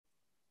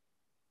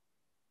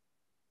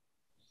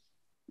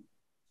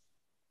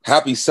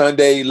Happy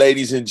Sunday,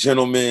 ladies and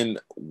gentlemen.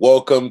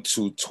 Welcome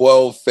to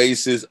 12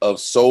 Faces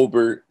of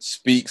Sober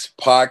Speaks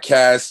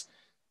podcast.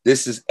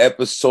 This is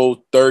episode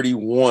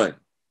 31.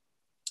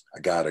 I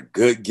got a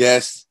good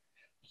guest,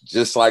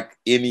 just like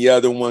any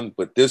other one,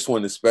 but this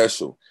one is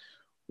special.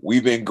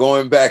 We've been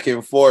going back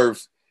and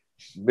forth,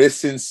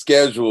 missing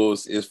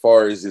schedules as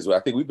far as this.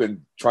 I think we've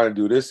been trying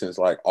to do this since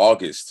like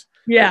August,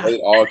 late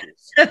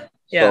August.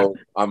 Yeah. So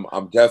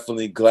I'm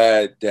definitely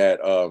glad that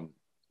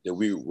that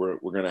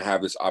we're going to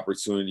have this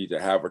opportunity to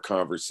have a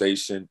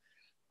conversation.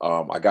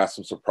 I got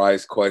some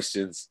surprise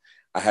questions.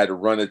 I had to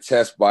run a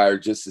test by her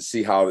just to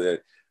see how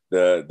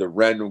the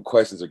random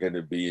questions are going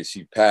to be, and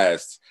she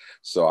passed.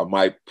 So I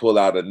might pull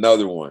out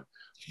another one.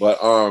 But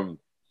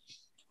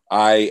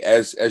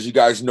as you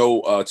guys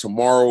know,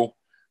 tomorrow,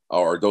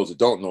 or those that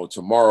don't know,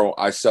 tomorrow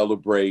I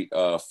celebrate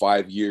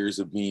 5 years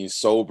of being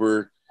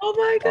sober. Oh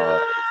my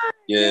God.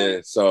 Yeah.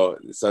 So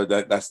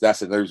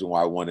that's another reason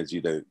why I wanted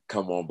you to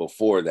come on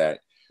before that.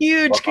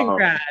 Huge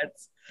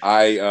congrats.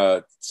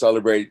 I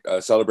celebrate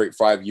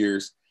 5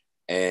 years,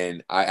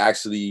 and I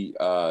actually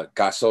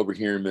got sober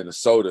here in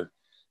Minnesota.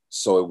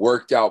 So it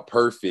worked out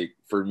perfect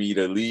for me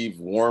to leave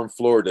warm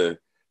Florida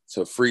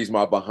to freeze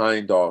my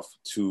behind off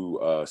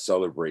to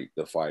celebrate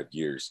the 5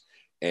 years.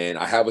 And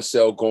I have a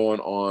sale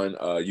going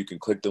on. You can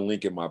click the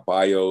link in my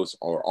bios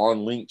or on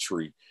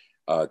Linktree,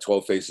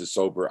 12 Faces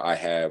Sober. I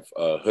have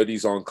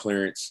hoodies on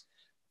clearance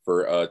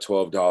for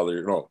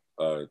 $12.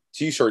 No,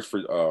 t-shirts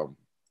for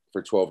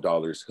 $12,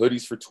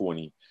 hoodies for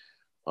 $20.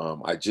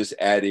 I just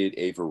added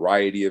a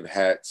variety of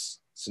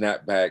hats,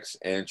 snapbacks,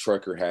 and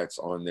trucker hats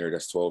on there.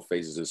 That's 12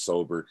 Faces of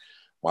Sober.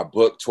 My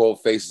book, 12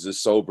 Faces of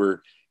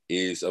Sober,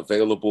 is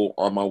available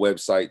on my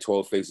website,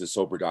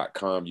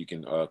 12facessober.com. You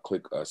can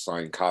click a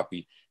signed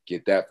copy,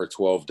 get that for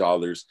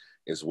 $12,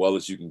 as well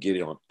as you can get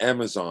it on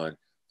Amazon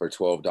for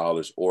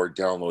 $12 or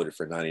download it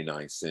for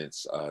 99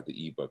 cents,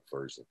 the ebook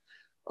version.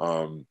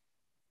 And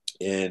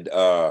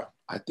I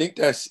think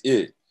that's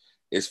it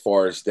as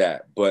far as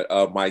that. But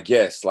my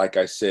guest, like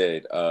I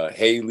said,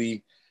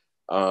 Haley,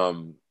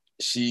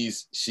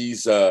 she's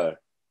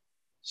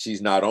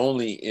not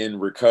only in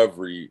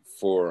recovery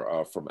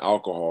from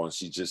alcohol, and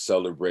she just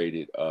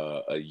celebrated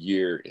a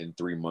year and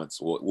 3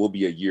 months. Well, it will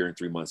be a year and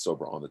 3 months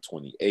sober on the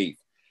 28th.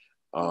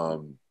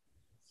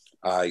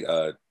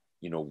 I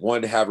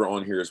wanted to have her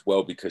on here as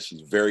well because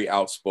she's very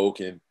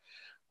outspoken,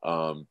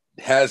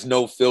 has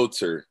no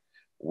filter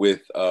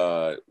with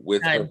her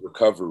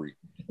recovery.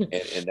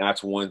 And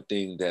that's one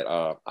thing that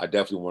I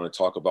definitely want to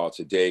talk about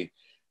today,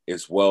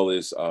 as well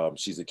as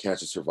she's a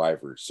cancer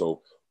survivor.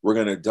 So we're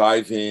going to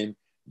dive in,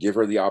 give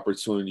her the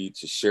opportunity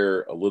to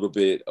share a little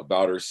bit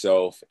about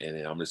herself. And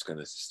then I'm just going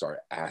to start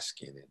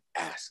asking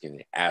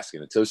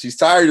until she's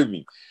tired of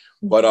me.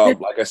 But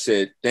like I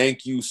said,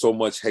 thank you so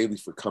much, Haley,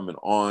 for coming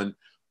on.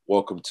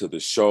 Welcome to the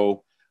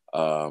show.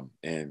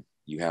 And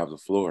you have the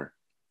floor.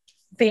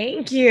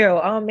 Thank you.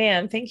 Oh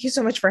man, thank you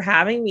so much for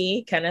having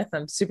me, Kenneth.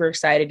 I'm super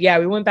excited. Yeah,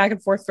 we went back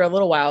and forth for a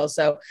little while,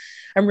 so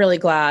I'm really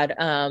glad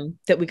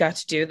that we got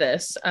to do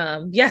this.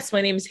 Yes,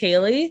 my name is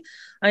Haley.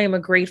 I am a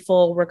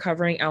grateful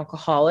recovering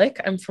alcoholic.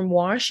 I'm from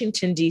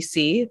Washington,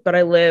 D.C., but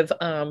I live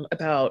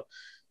about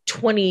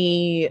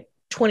 20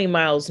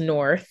 miles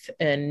north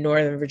in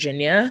Northern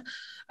Virginia.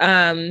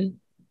 And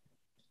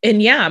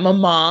yeah, I'm a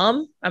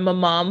mom. I'm a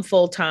mom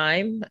full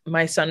time.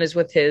 My son is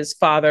with his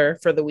father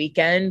for the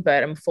weekend,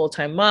 but I'm a full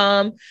time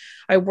mom.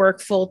 I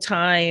work full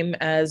time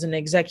as an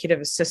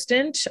executive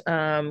assistant.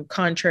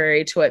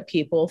 Contrary to what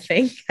people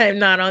think, I'm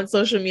not on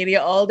social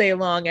media all day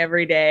long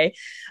every day.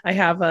 I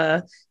have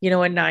a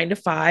 9 to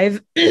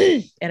 5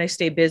 and I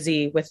stay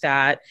busy with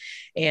that.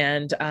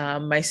 And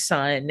my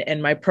son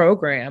and my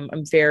program,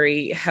 I'm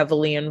very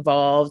heavily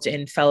involved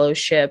in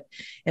fellowship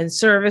and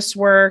service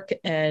work.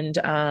 And,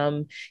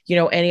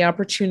 any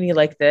opportunity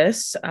like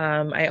this,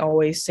 I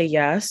always say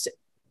yes.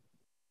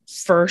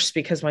 First,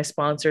 because my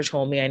sponsor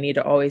told me I need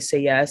to always say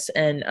yes.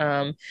 And,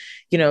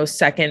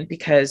 second,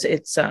 because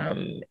it's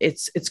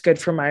good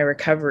for my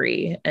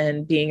recovery,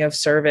 and being of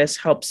service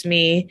helps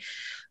me,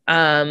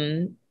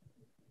 as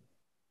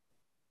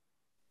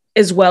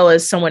well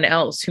as someone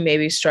else who may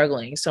be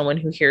struggling, someone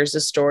who hears the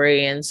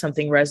story and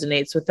something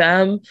resonates with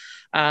them,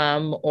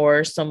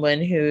 or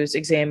someone who's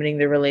examining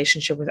their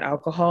relationship with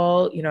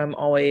alcohol. I'm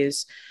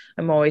always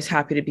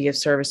happy to be of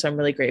service. I'm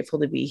really grateful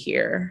to be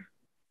here.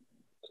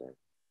 Okay.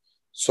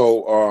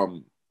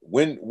 So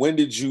when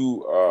did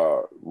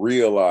you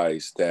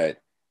realize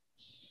that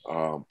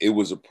it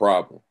was a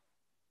problem?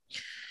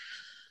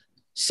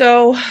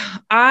 So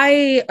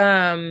I've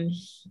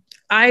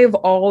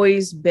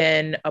always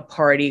been a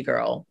party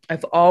girl.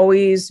 I've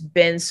always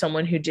been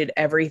someone who did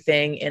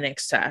everything in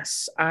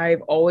excess.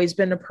 I've always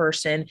been a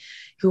person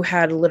who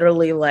had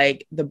literally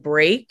like the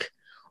break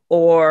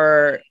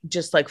or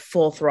just like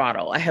full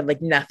throttle. I had like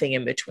nothing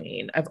in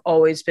between. I've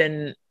always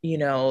been,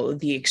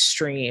 the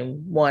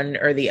extreme one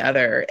or the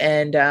other.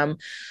 And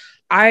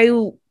I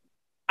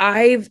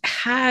I've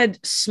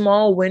had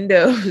small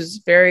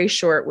windows, very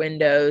short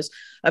windows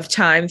of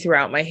time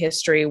throughout my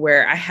history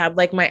where I had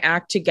like my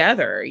act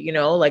together,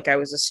 like I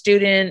was a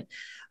student,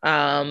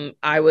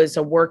 I was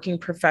a working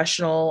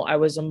professional, I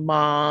was a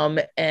mom,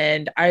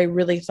 and I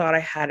really thought I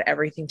had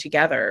everything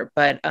together.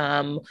 But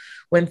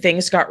when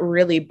things got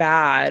really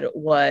bad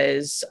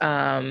was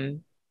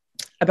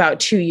about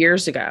 2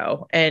 years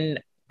ago. And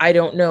I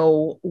don't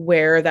know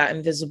where that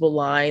invisible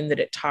line that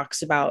it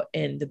talks about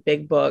in the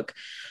big book,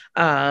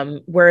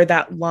 where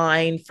that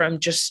line from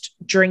just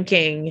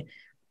drinking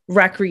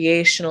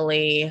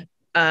recreationally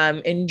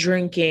and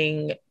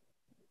drinking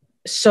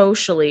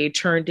socially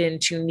turned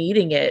into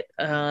needing it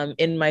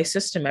in my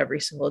system every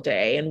single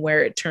day, and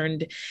where it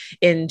turned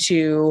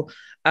into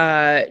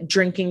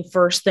drinking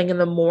first thing in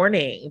the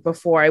morning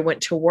before I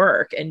went to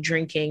work, and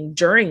drinking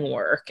during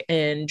work,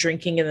 and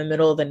drinking in the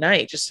middle of the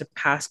night just to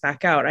pass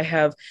back out. I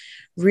have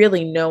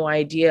really no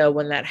idea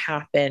when that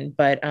happened,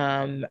 but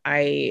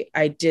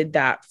I did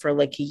that for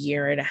like a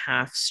year and a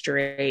half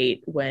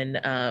straight. When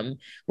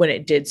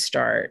it did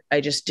start,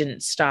 I just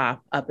didn't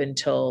stop up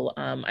until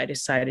I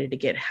decided to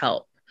get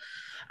help.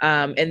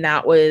 And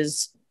that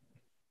was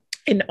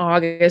in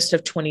August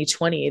of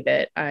 2020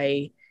 that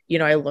I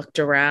looked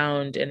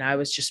around and I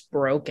was just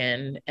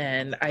broken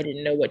and I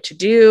didn't know what to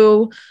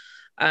do.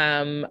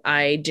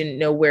 I didn't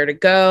know where to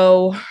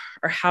go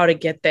or how to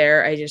get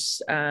there.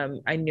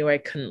 I knew I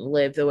couldn't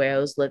live the way I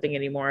was living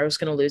anymore. I was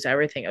going to lose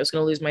everything. I was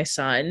going to lose my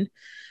son.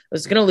 I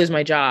was going to lose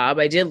my job.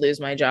 I did lose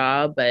my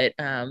job, but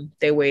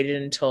they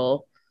waited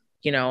until,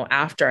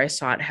 after I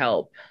sought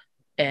help.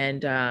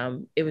 And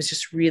it was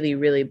just really,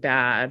 really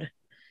bad.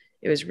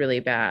 It was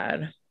really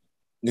bad.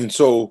 And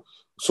so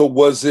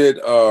was it,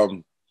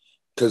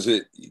 because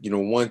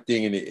one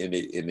thing, and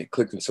it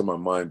clicked into my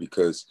mind,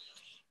 because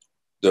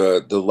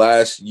the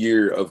last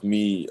year of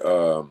me,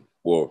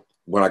 well,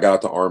 when I got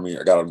out the Army,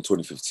 I got out in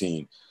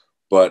 2015,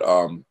 but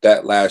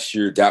that last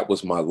year, that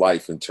was my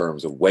life in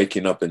terms of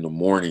waking up in the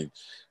morning,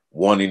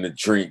 wanting to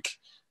drink,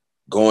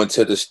 going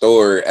to the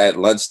store at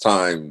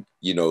lunchtime,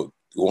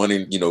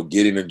 wanting,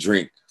 getting a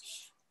drink,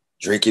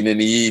 drinking in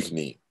the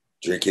evening,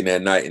 drinking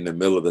at night, in the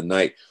middle of the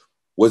night.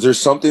 Was there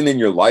something in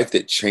your life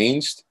that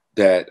changed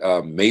that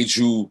made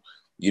you,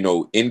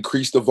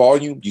 increase the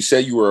volume? You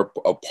said you were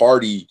a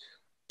party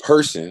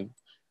person,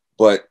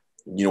 but,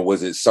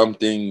 was it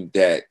something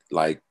that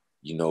like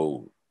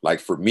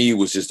for me, it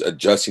was just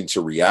adjusting to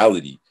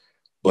reality,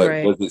 but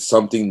Right. was it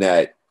something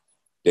that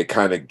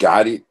kind of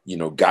got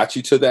got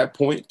you to that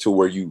point to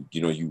where you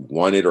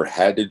wanted or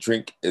had to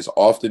drink as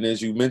often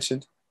as you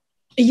mentioned?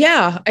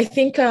 Yeah, I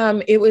think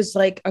it was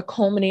like a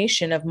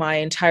culmination of my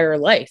entire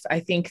life.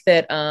 I think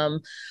that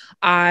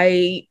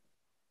I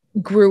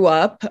grew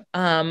up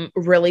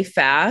really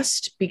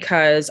fast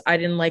because I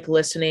didn't like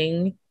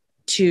listening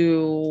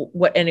to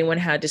what anyone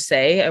had to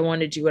say. I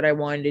wanted to do what I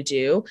wanted to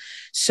do.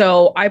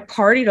 So I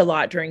partied a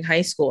lot during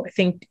high school, I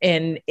think,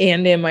 and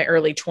in my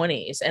early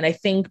 20s. And I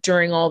think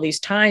during all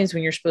these times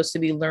when you're supposed to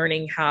be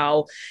learning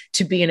how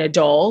to be an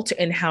adult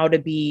and how to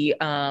be,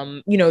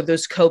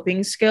 those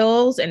coping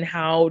skills and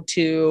how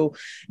to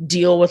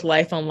deal with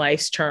life on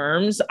life's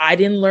terms, I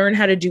didn't learn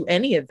how to do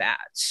any of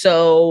that.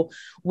 So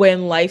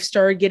when life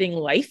started getting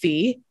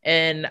lifey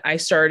and I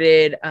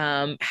started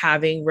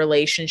having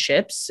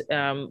relationships,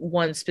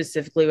 one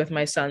specifically with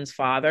my son's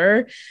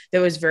father, that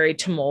was very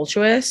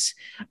tumultuous.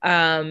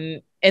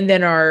 And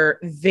then our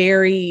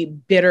very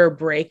bitter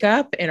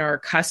breakup and our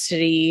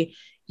custody,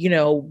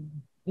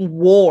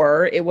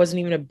 war. It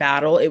wasn't even a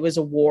battle, it was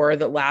a war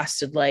that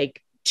lasted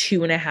like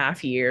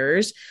 2.5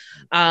 years.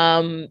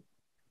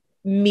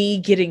 Me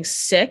getting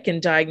sick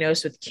and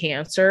diagnosed with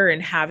cancer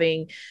and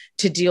having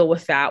to deal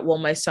with that while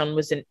my son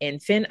was an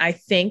infant. I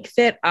think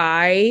that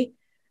I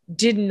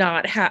did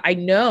not have, I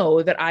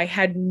know that I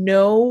had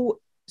no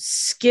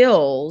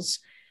skills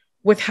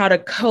with how to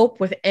cope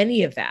with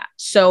any of that.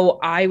 So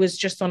I was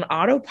just on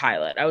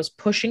autopilot. I was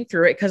pushing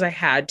through it because I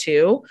had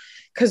to.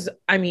 Because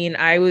I mean,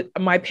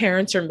 my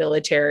parents are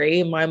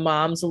military. My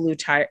mom's a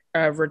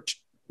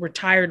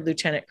retired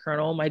lieutenant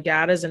colonel. My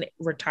dad is a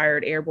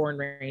retired airborne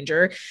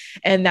ranger.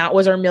 And that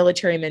was our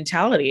military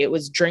mentality. It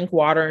was drink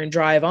water and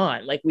drive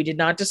on. Like, we did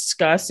not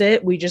discuss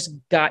it. You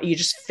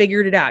just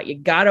figured it out. You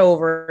got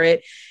over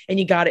it and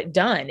you got it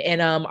done.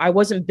 And I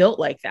wasn't built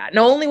like that.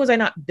 Not only was I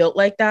not built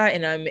like that,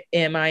 and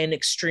am I an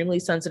extremely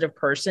sensitive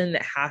person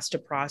that has to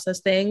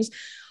process things.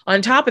 On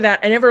top of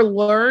that, I never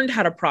learned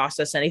how to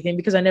process anything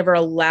because I never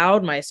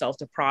allowed myself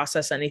to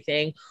process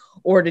anything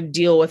or to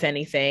deal with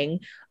anything.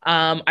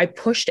 I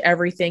pushed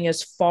everything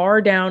as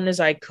far down as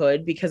I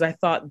could because I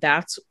thought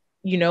that's,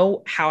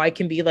 how I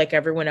can be like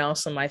everyone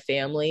else in my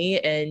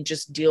family and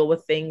just deal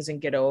with things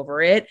and get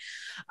over it.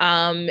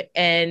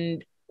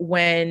 And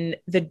when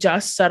the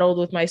dust settled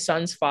with my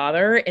son's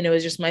father and it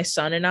was just my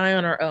son and I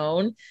on our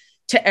own,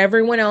 to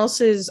everyone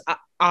else's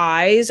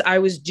eyes, I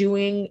was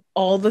doing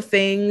all the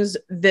things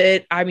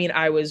that, I mean,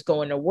 I was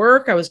going to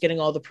work, I was getting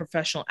all the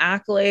professional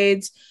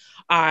accolades,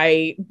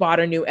 I bought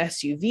a new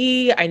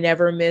SUV. I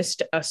never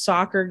missed a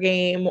soccer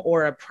game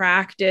or a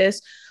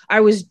practice.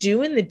 I was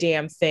doing the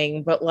damn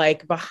thing, but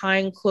like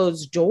behind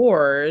closed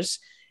doors,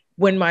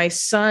 when my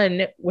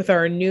son, with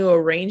our new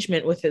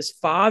arrangement with his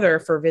father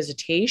for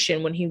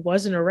visitation, when he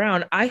wasn't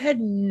around, I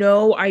had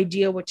no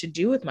idea what to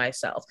do with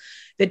myself.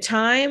 The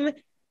time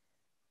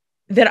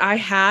that I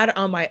had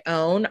on my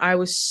own, I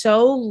was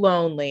so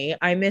lonely.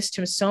 I missed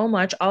him so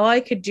much. All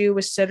I could do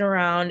was sit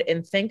around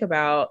and think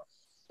about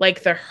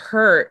like the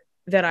hurt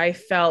that I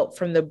felt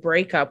from the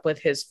breakup with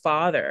his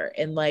father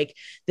and like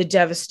the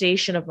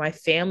devastation of my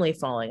family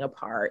falling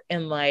apart.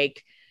 And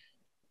like,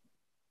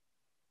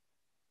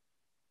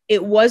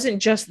 it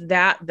wasn't just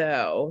that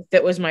though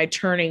that was my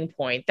turning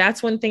point.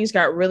 That's when things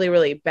got really,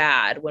 really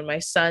bad. When my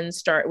son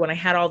when I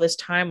had all this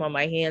time on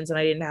my hands and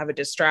I didn't have a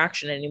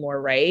distraction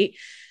anymore, right?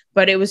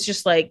 But it was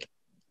just like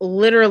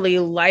literally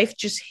life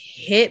just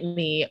hit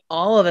me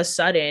all of a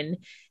sudden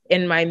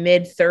in my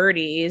mid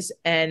 30s,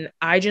 and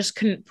I just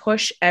couldn't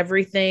push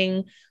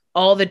everything,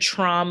 all the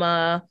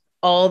trauma,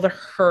 all the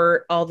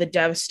hurt, all the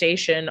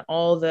devastation,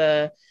 all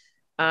the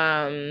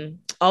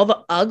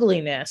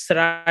ugliness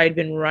that I'd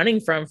been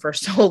running from for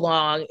so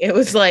long. It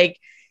was like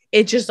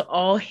it just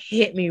all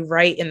hit me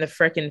right in the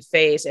freaking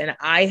face, and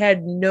I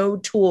had no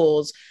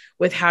tools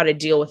with how to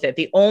deal with it.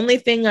 The only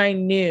thing I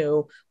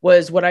knew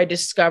was what I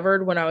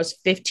discovered when I was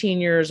 15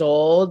 years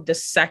old. The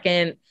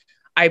second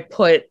I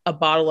put a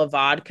bottle of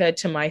vodka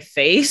to my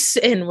face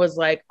and was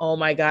like, oh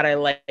my God, I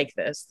like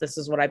this. This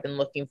is what I've been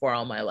looking for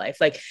all my life.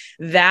 Like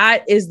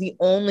that is the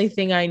only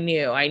thing I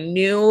knew. I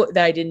knew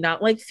that I did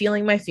not like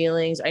feeling my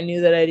feelings. I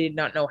knew that I did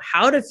not know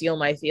how to feel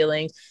my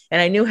feelings,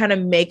 and I knew how to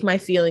make my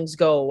feelings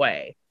go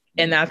away.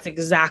 And that's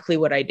exactly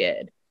what I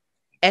did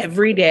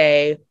every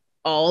day,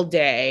 all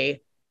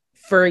day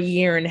for a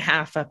year and a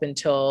half up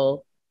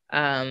until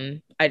I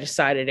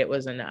decided it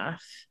was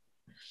enough.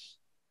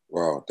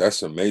 Wow,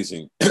 that's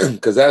amazing.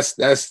 Because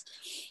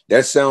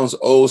that sounds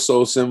oh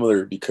so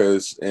similar.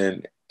 Because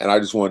and I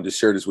just wanted to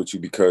share this with you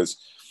because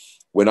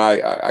when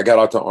I got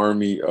out the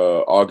army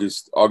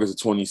August of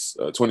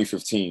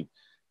 2015,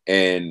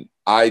 and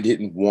I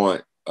didn't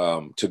want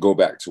to go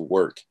back to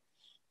work.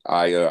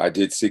 I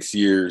did 6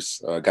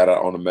 years, got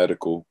out on a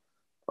medical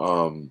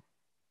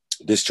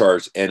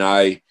discharge, and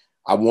I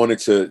wanted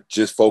to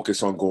just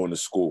focus on going to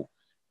school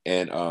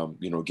and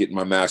getting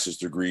my master's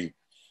degree.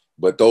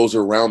 But those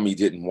around me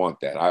didn't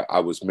want that. I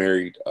was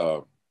married,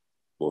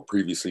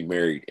 previously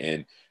married,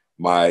 and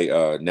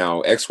my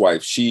now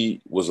ex-wife,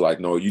 she was like,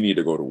 no, you need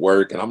to go to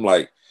work. And I'm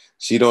like,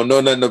 she don't know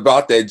nothing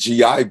about that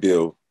GI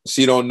Bill.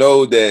 She don't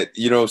know that,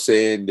 you know what I'm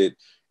saying, that,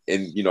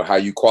 and how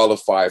you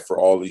qualify for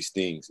all these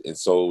things. And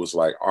so it was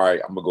like, all right,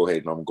 I'm gonna go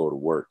ahead and I'm gonna go to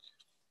work.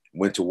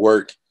 Went to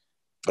work,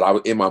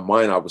 but in my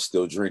mind, I was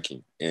still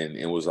drinking, and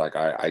it was like,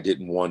 I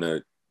didn't want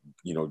to,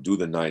 do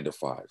the 9 to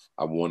 5.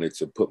 I wanted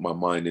to put my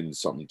mind into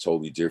something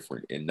totally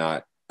different and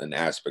not an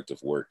aspect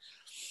of work.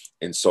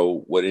 And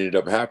so what ended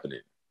up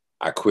happening,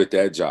 I quit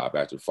that job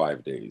after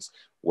 5 days,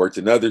 worked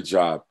another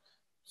job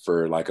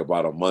for like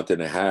about a month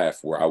and a half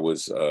where I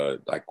was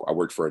I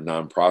worked for a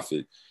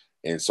nonprofit.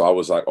 And so I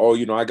was like, oh,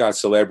 I got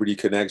celebrity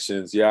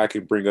connections. Yeah, I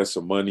can bring us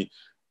some money.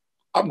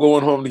 I'm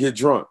going home to get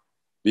drunk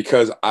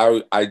because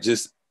I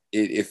just,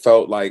 it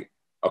felt like,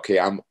 okay,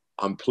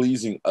 I'm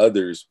pleasing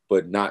others,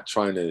 but not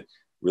trying to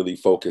really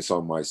focus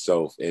on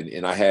myself.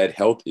 And I had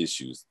health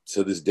issues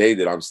to this day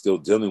that I'm still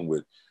dealing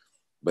with.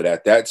 But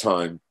at that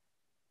time,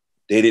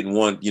 they didn't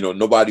want,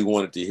 nobody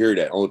wanted to hear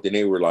that. Only thing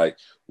they were like,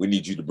 we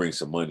need you to bring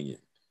some money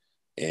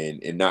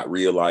in. And not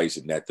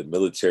realizing that the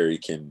military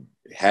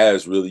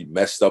has really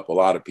messed up a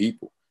lot of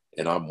people.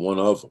 And I'm one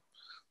of them,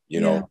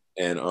 Yeah.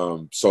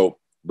 And so,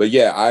 but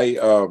yeah,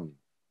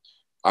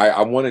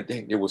 I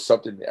wanted, there was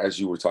something as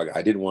you were talking,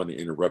 I didn't want to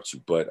interrupt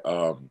you, but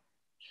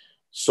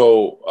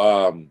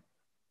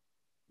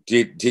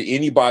did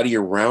anybody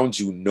around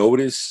you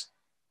notice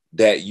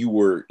that you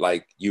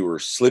were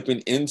slipping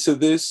into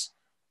this,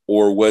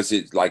 or was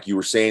it like you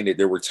were saying that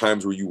there were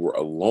times where you were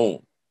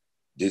alone?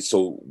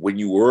 So when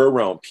you were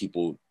around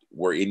people,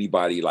 were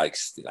anybody like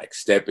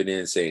stepping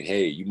in saying,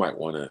 hey, you might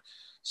want to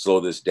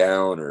slow this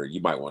down, or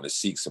you might want to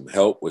seek some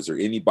help? Was there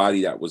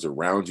anybody that was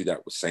around you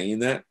that was saying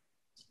that?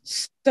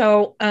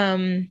 So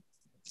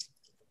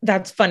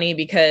that's funny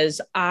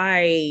because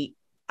I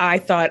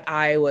thought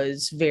I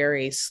was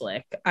very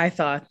slick. I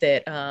thought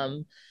that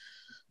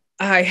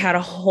I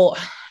had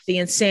the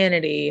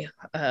insanity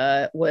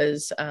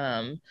was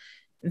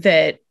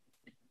that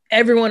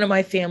everyone in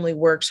my family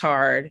works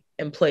hard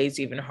and plays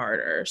even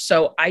harder.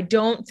 So I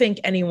don't think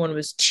anyone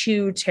was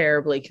too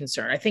terribly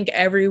concerned. I think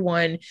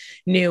everyone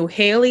knew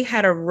Haley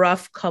had a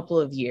rough couple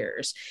of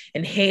years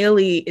and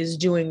Haley is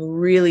doing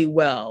really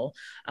well.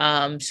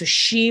 So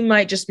she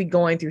might just be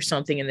going through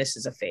something and this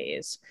is a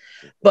phase.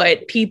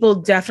 But people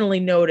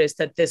definitely noticed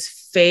that this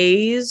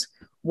phase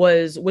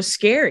was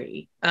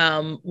scary.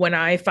 When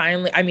I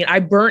finally, I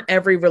burnt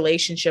every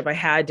relationship I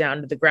had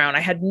down to the ground.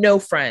 I had no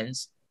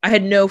friends I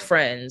had no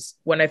friends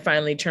when I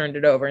finally turned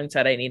it over and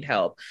said I need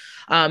help.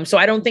 So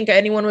I don't think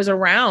anyone was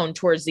around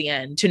towards the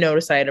end to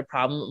notice I had a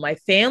problem. My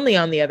family,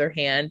 on the other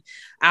hand,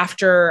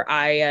 after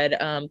I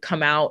had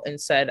come out and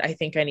said I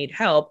think I need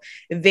help,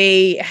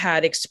 they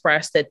had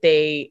expressed that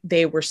they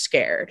were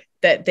scared,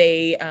 that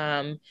they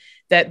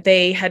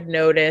had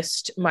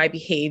noticed my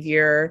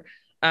behavior.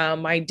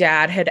 My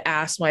dad had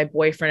asked my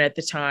boyfriend at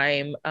the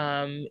time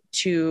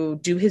to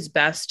do his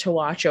best to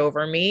watch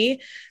over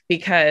me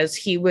because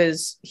he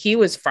was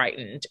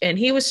frightened and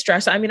he was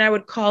stressed. I mean, I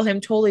would call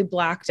him totally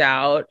blacked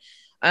out,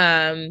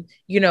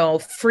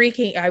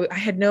 freaking. I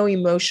had no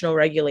emotional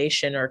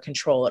regulation or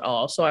control at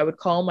all. So I would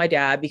call my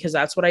dad because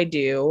that's what I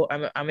do.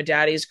 I'm a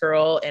daddy's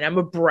girl and I'm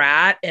a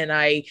brat and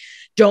I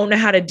don't know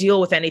how to deal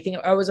with anything.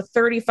 I was a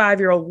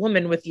 35-year-old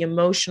woman with the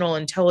emotional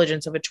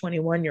intelligence of a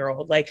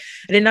 21-year-old. Like,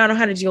 I did not know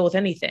how to deal with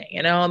anything,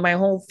 and my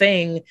whole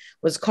thing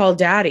was call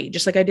daddy,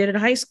 just like I did in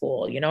high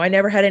school. I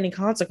never had any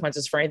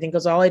consequences for anything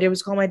because all I did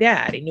was call my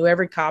dad. He knew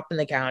every cop in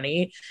the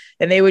county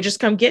and they would just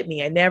come get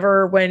me. I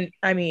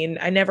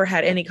never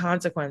had any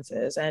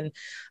consequences. And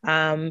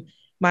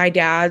my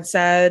dad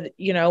said,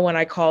 when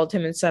I called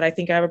him and said, I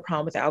think I have a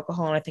problem with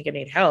alcohol and I think I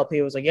need help,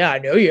 he was like, yeah, I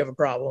know you have a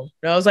problem.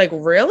 And I was like,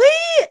 really?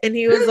 And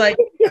he was like,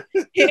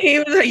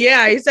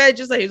 yeah, he said,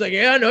 just like, he's like,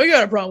 yeah, I know you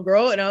got a problem,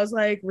 girl. And I was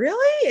like,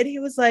 really? And he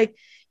was like,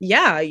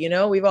 yeah,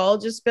 we've all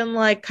just been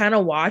like kind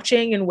of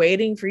watching and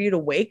waiting for you to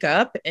wake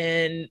up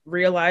and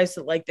realize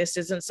that like this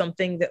isn't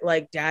something that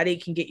like daddy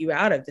can get you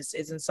out of. This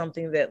isn't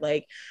something that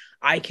like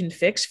I can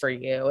fix for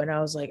you. And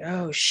I was like,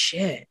 oh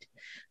shit.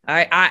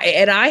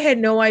 I had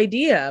no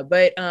idea,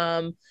 but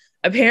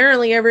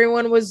apparently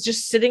everyone was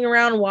just sitting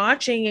around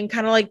watching and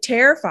kind of like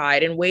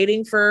terrified and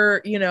waiting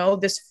for,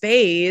 this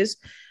phase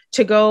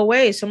to go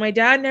away. So my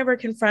dad never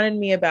confronted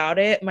me about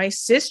it. My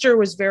sister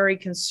was very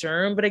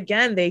concerned, but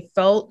again, they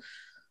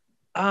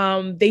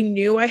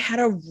knew I had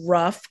a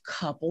rough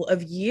couple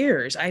of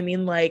years. I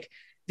mean, like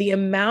the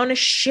amount of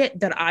shit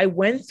that I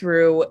went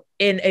through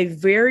in a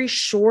very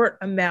short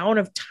amount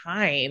of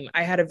time.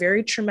 I had a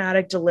very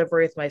traumatic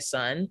delivery with my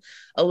son.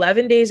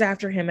 11 days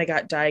after him, I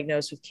got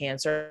diagnosed with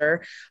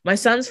cancer. My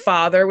son's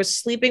father was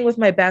sleeping with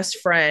my best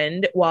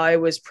friend while I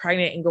was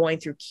pregnant and going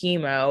through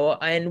chemo.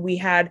 And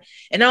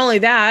not only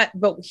that,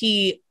 but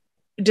he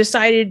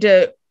decided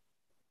to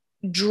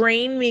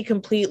drain me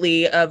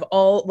completely of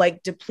all,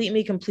 like deplete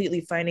me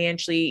completely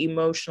financially,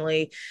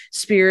 emotionally,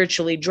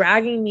 spiritually,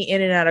 dragging me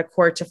in and out of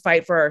court to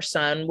fight for our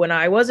son when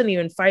I wasn't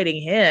even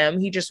fighting him.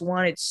 He just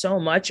wanted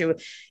so much.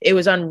 It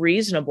was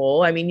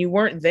unreasonable. I mean, you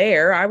weren't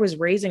there. I was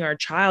raising our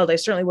child. I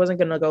certainly wasn't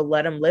going to go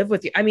let him live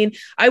with you. I mean,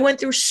 I went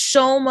through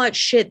so much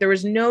shit. There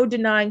was no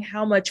denying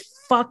how much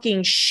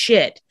fucking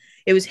shit.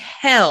 It was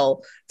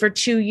hell for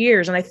 2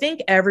 years. And I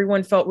think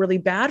everyone felt really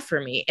bad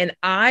for me. And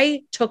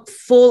I took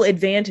full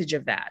advantage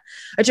of that.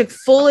 I took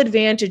full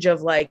advantage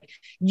of like,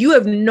 you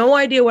have no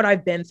idea what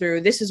I've been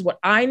through. This is what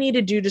I need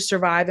to do to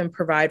survive and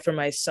provide for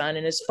my son.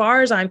 And as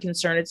far as I'm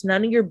concerned, it's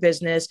none of your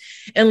business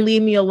and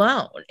leave me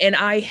alone. And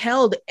I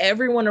held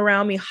everyone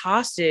around me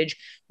hostage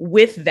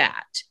with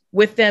that,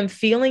 with them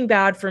feeling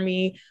bad for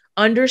me,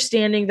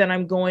 understanding that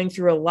I'm going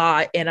through a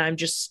lot. And I'm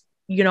just,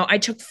 I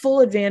took full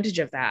advantage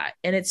of that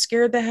and it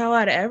scared the hell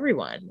out of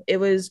everyone. It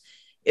was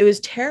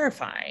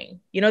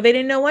terrifying. They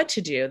didn't know what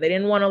to do. They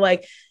didn't want to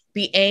like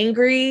be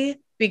angry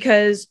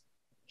because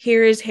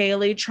here is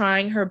Haley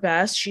trying her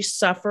best. She's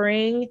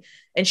suffering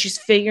and she's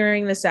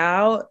figuring this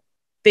out.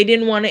 They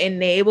didn't want to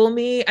enable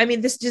me. I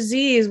mean, this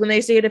disease, when they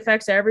say it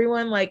affects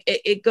everyone, like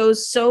it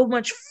goes so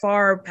much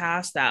far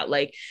past that.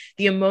 Like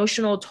the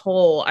emotional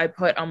toll I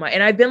put on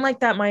and I've been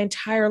like that my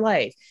entire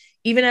life.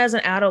 Even as an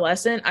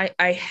adolescent,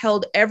 I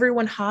held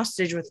everyone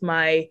hostage with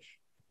my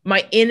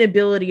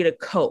inability to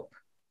cope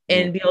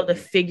and be able to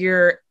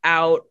figure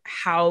out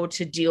how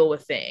to deal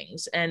with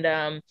things. And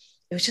it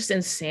was just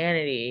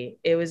insanity.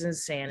 It was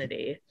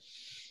insanity.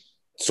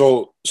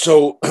 So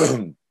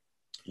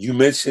you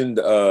mentioned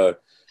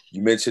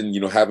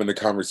having a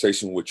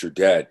conversation with your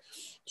dad.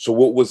 So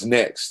what was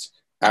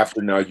next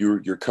after? Now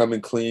you're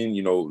coming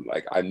clean,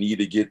 like I need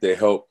to get the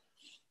help.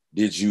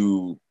 Did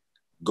you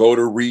go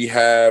to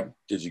rehab?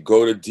 Did you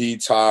go to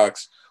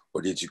detox,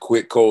 or did you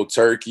quit cold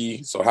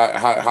turkey? So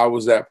how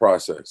was that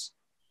process?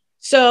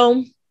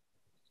 So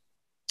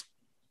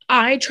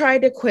I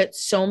tried to quit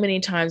so many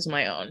times on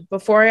my own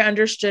before I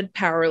understood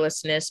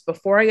powerlessness,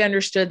 before I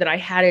understood that I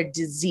had a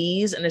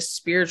disease and a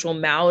spiritual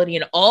malady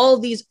and all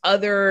these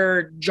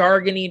other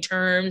jargony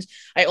terms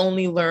I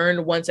only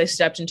learned once I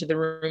stepped into the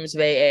rooms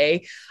of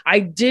AA. I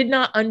did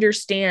not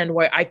understand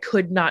why I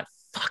could not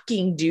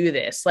fucking do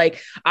this.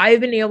 Like I've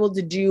been able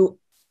to do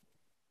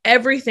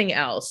everything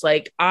else.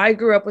 Like I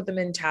grew up with the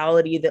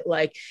mentality that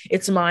like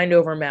it's mind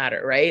over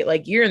matter, right?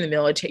 Like you were in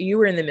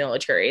the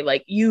military,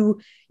 like you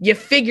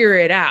figure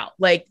it out.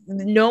 Like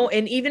no,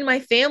 and even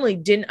my family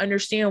didn't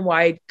understand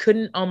why I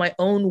couldn't on my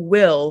own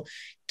will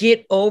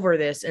get over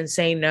this and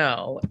say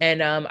no.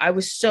 And I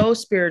was so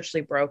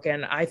spiritually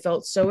broken. I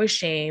felt so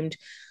ashamed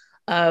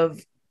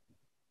of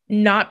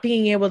not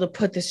being able to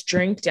put this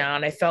drink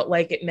down, I felt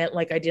like it meant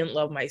like I didn't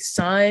love my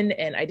son,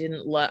 and I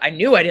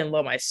knew I didn't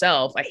love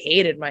myself. I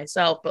hated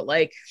myself, but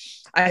like,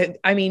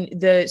 I mean,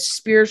 the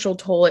spiritual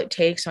toll it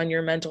takes on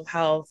your mental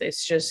health,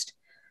 it's just,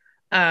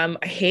 I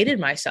hated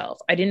myself.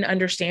 I didn't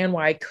understand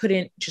why I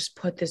couldn't just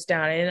put this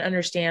down. I didn't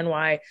understand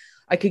why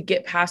I could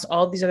get past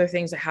all these other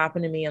things that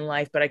happened to me in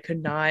life, but I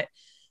could not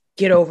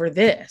get over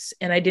this.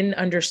 And I didn't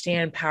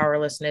understand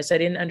powerlessness. I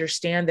didn't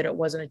understand that it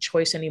wasn't a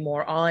choice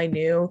anymore. All I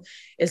knew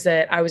is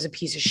that I was a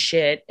piece of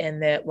shit,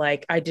 and that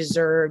like I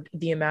deserved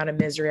the amount of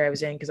misery I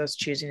was in because I was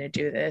choosing to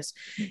do this.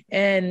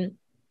 And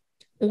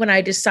when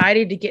I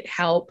decided to get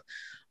help,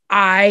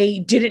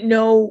 I didn't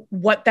know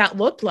what that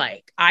looked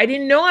like. I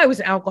didn't know I was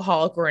an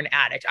alcoholic or an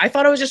addict. I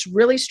thought I was just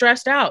really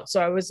stressed out. So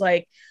I was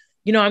like,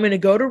 I'm going to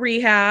go to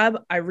rehab.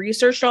 I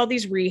researched all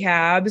these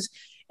rehabs,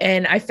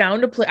 and I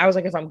found a place. I was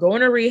like, if I'm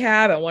going to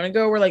rehab, I want to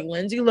go where like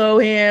Lindsay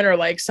Lohan or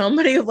like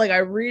somebody like, I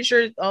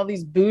researched all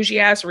these bougie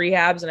ass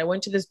rehabs, and I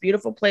went to this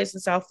beautiful place in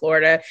South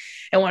Florida.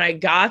 And when I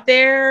got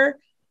there,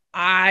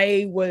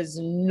 I was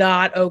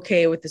not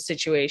okay with the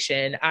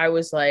situation. I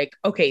was like,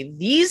 okay,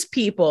 these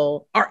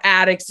people are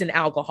addicts and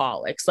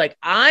alcoholics. Like,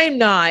 I'm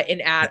not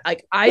an addict.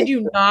 Like, I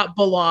do not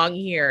belong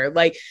here.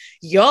 Like,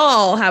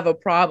 y'all have a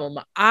problem.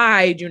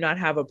 I do not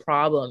have a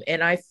problem.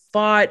 And I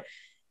thought,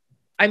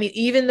 I mean,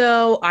 even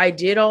though I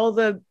did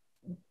I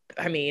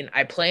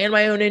planned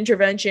my own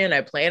intervention,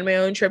 I planned my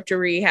own trip to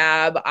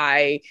rehab,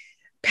 I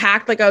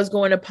packed like I was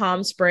going to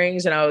Palm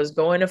Springs and I was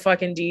going to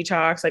fucking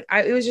detox. Like,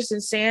 it was just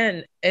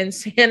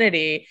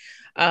insanity.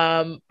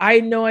 I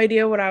had no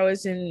idea what I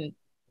was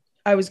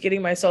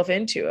getting myself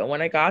into. And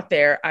when I got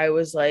there, I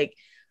was like,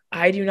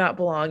 I do not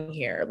belong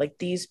here. Like,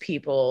 these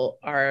people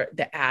are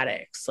the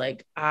addicts.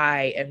 Like,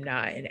 I am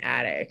not an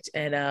addict.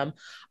 And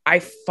I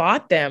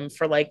fought them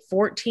for like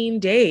 14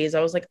 days.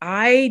 I was like,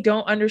 I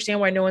don't understand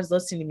why no one's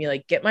listening to me.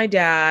 Like, get my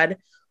dad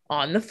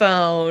on the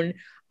phone.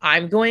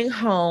 I'm going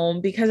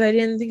home, because I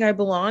didn't think I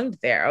belonged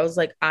there. I was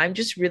like, I'm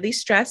just really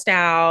stressed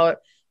out.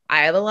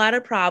 I have a lot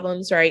of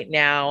problems right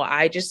now.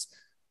 I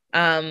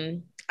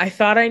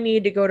thought I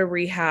needed to go to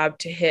rehab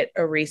to hit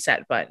a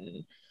reset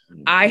button.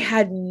 I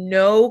had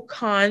no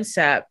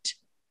concept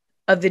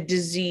of the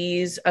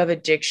disease of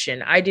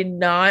addiction. I did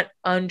not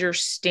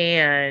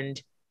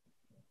understand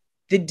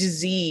the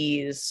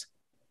disease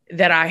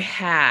that I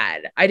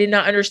had. I did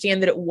not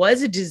understand that it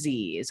was a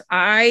disease.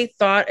 I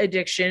thought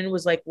addiction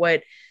was like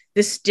what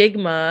the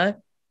stigma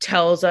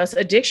tells us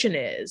addiction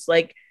is.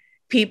 Like,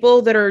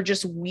 people that are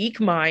just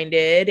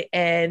weak-minded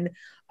and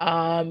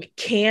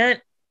can't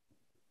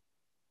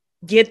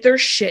get their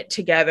shit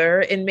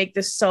together and make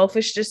the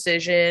selfish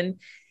decision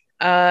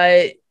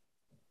to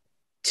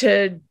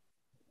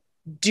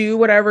do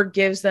whatever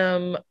gives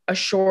them a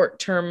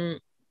short-term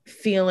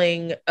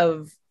feeling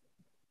of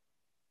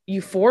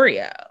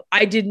euphoria.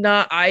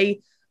 I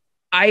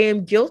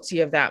am guilty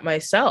of that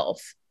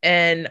myself.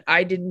 And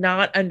I did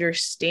not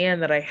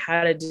understand that I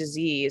had a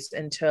disease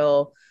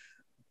until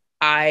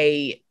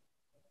I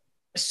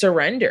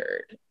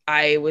surrendered.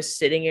 I was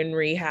sitting in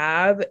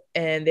rehab,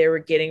 and they were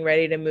getting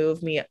ready to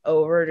move me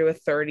over to a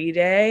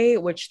 30-day,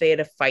 which they had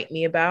to fight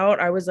me about.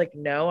 I was like,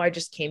 no, I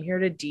just came here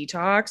to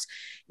detox.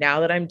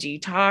 Now that I'm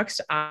detoxed,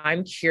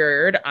 I'm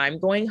cured. I'm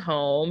going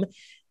home.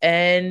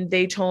 And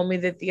they told me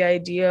that the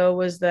idea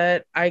was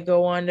that I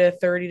go on to a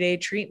 30-day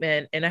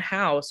treatment in a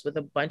house with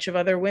a bunch of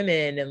other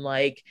women. And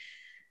like,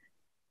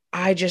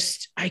 I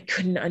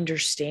couldn't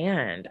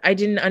understand. I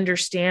didn't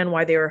understand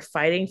why they were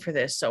fighting for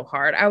this so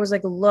hard. I was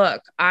like,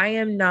 look, I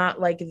am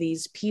not like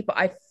these people.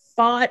 I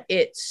fought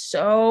it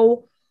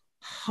so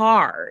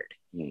hard.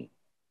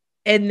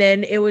 And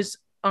then it was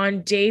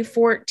on day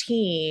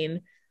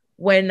 14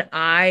 when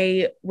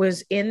I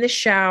was in the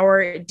shower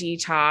at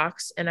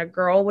detox, and a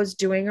girl was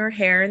doing her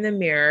hair in the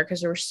mirror, because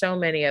there were so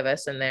many of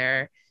us in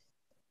there.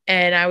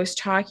 And I was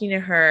talking to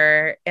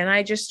her, and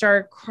I just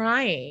started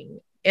crying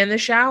in the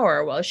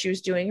shower while she was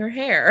doing her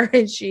hair.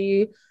 And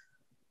she,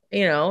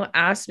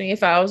 asked me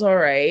if I was all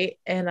right.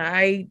 And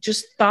I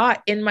just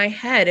thought in my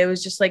head, it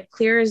was just like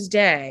clear as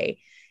day.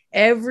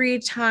 Every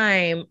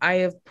time I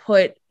have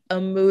put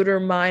a mood or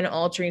mind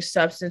altering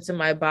substance in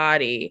my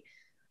body,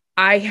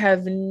 I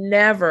have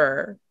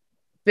never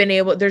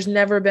there's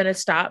never been a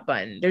stop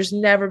button. There's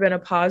never been a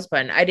pause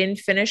button. I didn't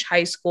finish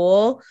high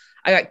school.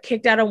 I got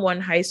kicked out of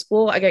one high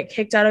school. I got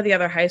kicked out of the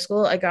other high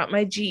school. I got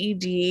my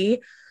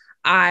GED.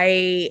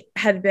 I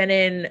had been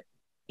in,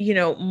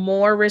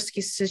 more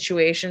risky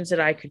situations that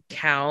I could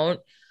count.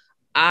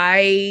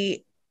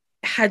 I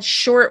had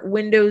short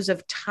windows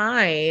of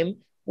time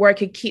where I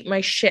could keep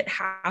my shit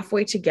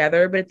halfway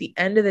together. But at the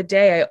end of the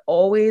day, I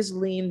always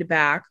leaned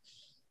back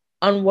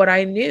on what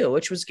I knew,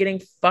 which was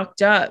getting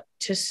fucked up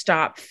to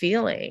stop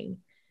feeling.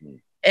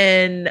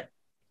 And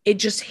it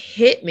just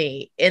hit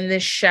me in the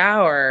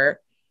shower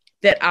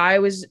that I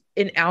was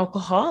an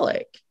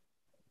alcoholic.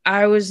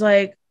 I was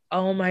like,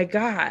 oh my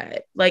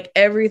God, like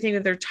everything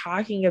that they're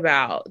talking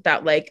about,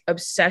 that like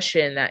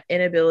obsession, that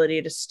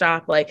inability to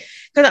stop. Like,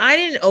 because I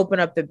didn't open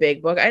up the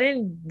big book, I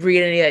didn't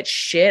read any of that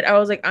shit. I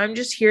was like, I'm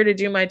just here to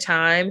do my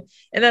time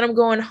and then I'm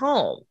going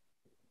home.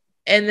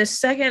 And the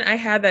second I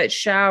had that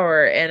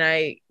shower, and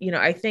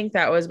I think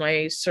that was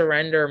my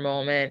surrender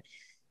moment.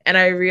 And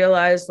I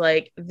realized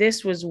like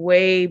this was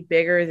way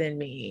bigger than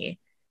me.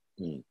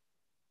 Mm.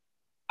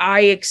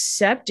 I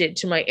accepted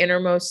to my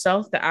innermost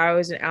self that I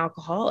was an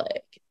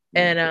alcoholic. Mm.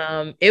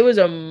 And it was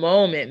a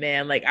moment,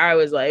 man. Like I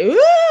was like,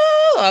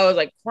 ooh, I was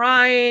like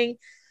crying.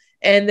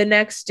 And the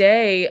next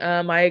day,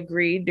 I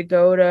agreed to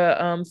go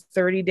to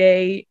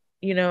 30-day,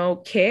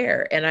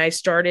 care. And I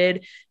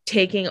started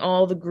taking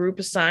all the group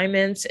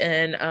assignments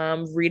and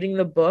reading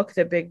the book,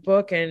 the big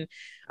book. And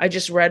I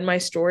just read my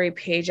story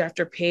page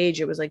after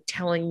page. It was like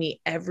telling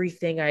me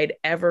everything I'd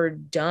ever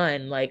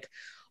done, like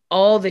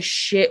all the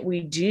shit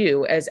we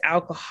do as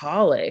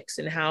alcoholics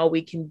and how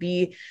we can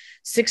be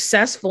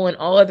successful in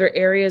all other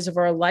areas of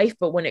our life.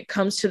 But when it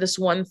comes to this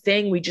one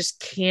thing, we just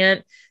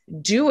can't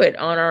do it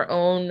on our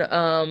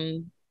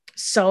own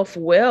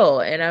self-will.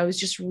 And I was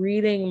just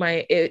reading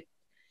it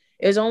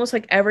was almost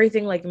like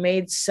everything like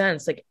made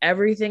sense. Like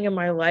everything in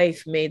my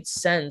life made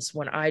sense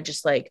when I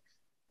just like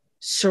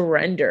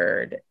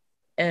surrendered.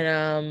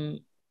 And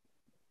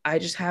I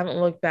just haven't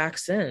looked back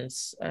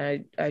since.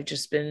 I've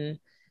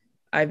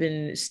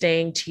been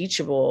staying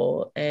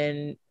teachable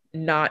and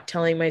not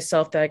telling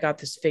myself that I got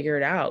this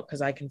figured out,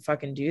 because I can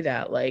fucking do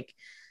that. Like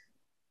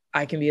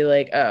I can be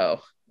like,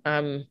 oh,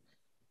 I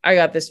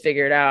got this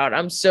figured out.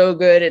 I'm so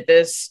good at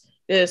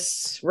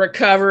this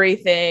recovery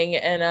thing.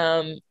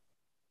 And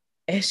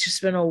it's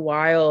just been a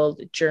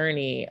wild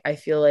journey. I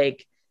feel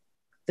like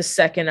the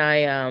second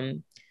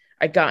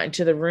I got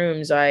into the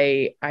rooms,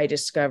 I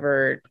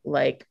discovered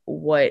like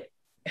what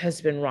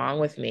has been wrong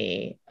with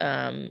me,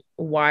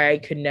 why I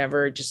could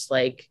never just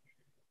like,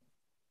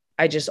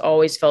 I just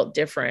always felt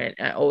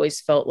different. I always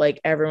felt like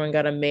everyone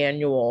got a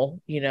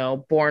manual,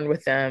 born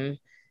with them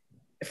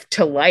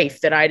to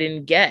life that I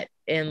didn't get.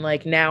 And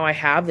like now I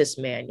have this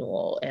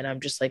manual and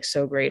I'm just like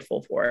so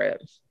grateful for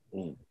it.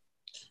 Mm.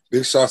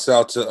 Big shouts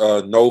out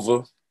to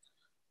Nova.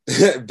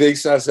 Big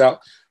shouts out.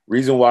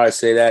 Reason why I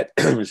say that,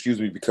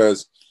 excuse me,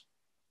 because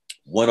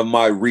one of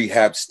my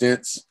rehab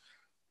stints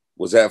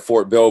was at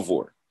Fort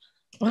Belvoir.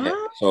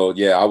 Uh-huh. So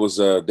yeah, I was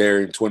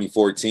there in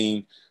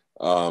 2014.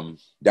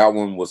 That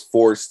one was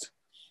forced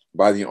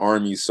by the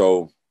Army,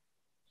 so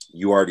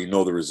you already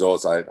know the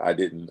results. I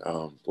didn't.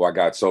 Well, I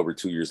got sober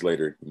 2 years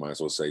later, you might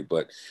as well say.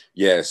 But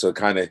yeah, so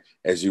kind of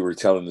as you were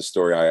telling the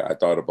story, I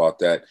thought about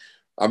that.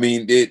 I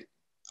mean,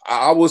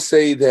 I will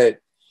say that,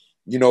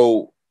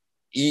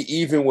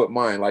 even with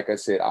mine, like I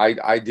said,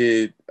 I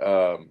did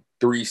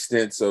 3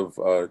 stints of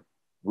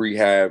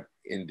rehab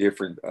in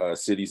different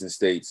cities and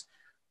states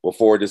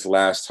before this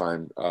last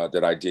time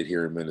that I did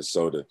here in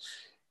Minnesota.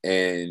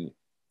 And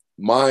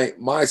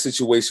my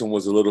situation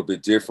was a little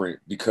bit different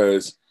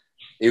because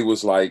it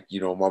was like,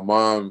 my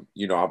mom,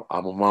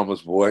 I'm a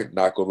mama's boy,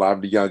 not gonna lie,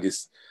 I'm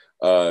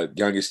the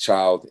youngest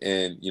child.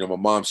 And, my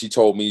mom, she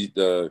told me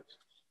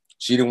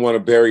she didn't want to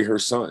bury her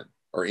son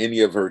or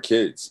any of her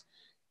kids.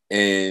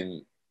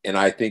 And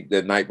I think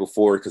the night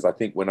before, because I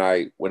think when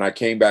I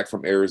came back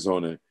from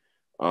Arizona,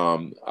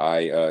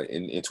 I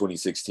in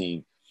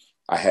 2016,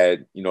 I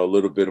had, a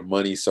little bit of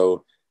money.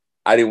 So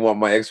I didn't want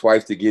my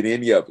ex-wife to get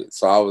any of it.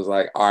 So I was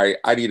like, all right,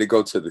 I need to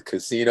go to the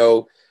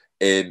casino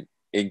and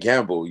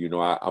gamble.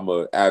 I'm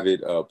an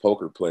avid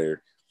poker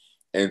player.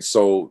 And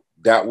so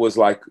that was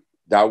my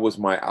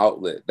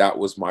outlet. That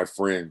was my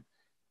friend.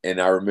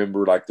 And I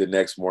remember like the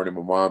next morning,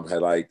 my mom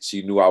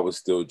she knew I was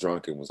still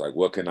drunk and was like,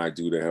 what can I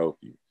do to help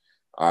you?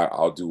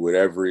 I'll do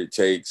whatever it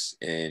takes.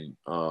 And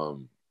I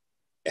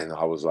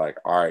was like,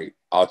 all right,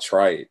 I'll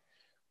try it.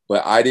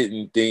 But I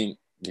didn't think,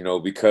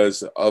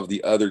 because of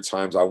the other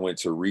times I went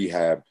to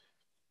rehab,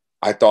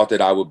 I thought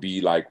that I would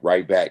be like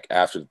right back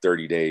after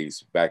 30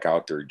 days back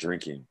out there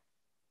drinking.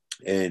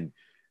 And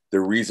the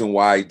reason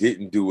why I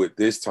didn't do it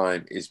this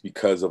time is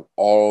because of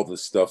all the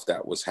stuff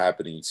that was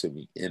happening to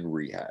me in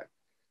rehab.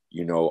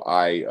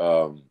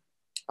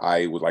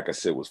 I was, like I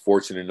said, was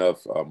fortunate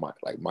enough, my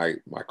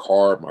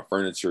car, my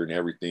furniture and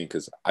everything,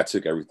 because I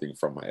took everything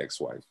from my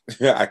ex-wife.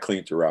 I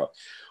cleaned her out.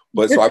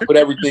 But so I put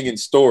everything in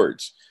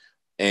storage.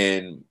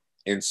 And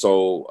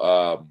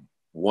so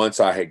once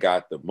I had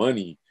got the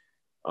money,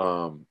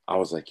 I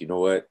was like, you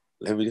know what?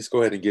 Let me just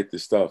go ahead and get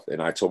this stuff. And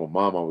I told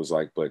my mom, I was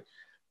like, but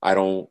I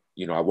don't,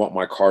 I want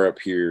my car up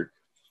here,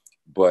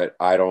 but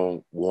I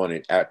don't want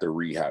it at the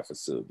rehab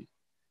facility.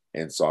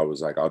 And so I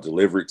was like, I'll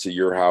deliver it to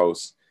your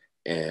house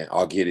and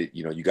I'll get it.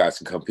 You guys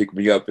can come pick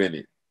me up in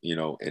it,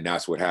 and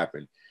that's what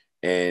happened.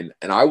 And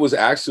I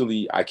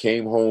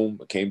came home,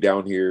 came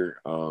down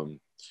here for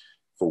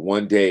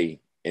one day.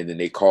 And then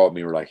they called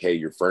me and were like, hey,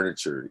 your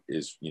furniture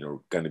is,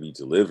 going to be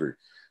delivered.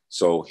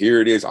 So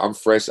here it is. I'm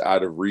fresh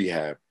out of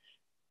rehab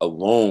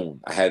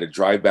alone. I had to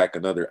drive back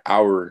another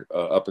hour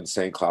up in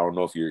St. Cloud. I don't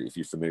know if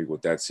you're familiar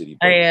with that city.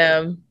 I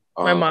am.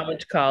 My mom went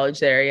to college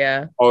there.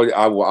 Yeah. Oh,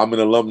 I'm an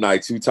alumni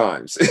 2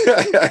 times.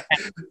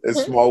 A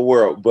small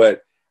world,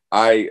 but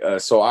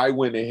so I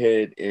went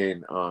ahead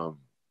and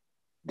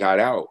got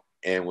out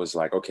and was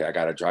like, okay, I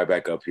got to drive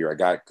back up here.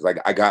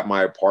 I got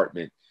my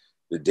apartment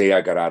the day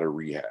I got out of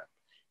rehab,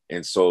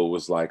 and so it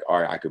was like,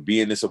 all right, I could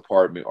be in this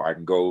apartment or I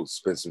can go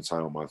spend some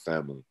time with my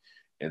family.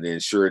 And then,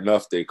 sure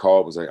enough, they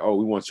called, was like, oh,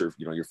 we want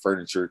your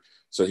furniture.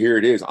 So here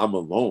it is. I'm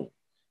alone,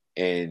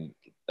 and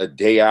a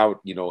day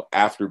out,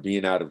 after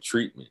being out of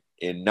treatment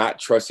and not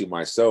trusting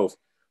myself,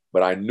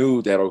 but I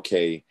knew that,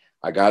 okay,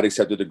 I got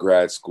accepted to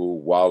grad school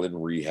while in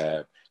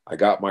rehab. I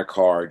got my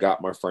car, I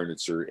got my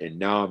furniture, and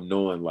now I'm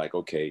knowing like,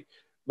 okay,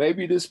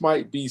 maybe this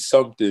might be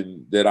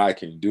something that I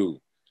can do,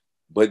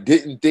 but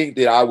didn't think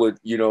that I would,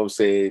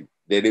 say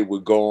that it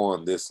would go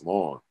on this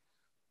long.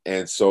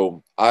 And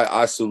so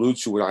I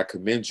salute you and I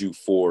commend you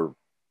for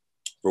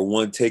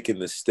one, taking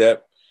the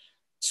step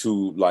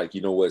to, like,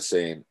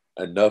 saying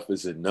enough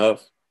is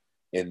enough.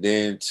 And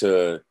then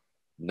to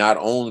not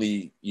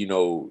only,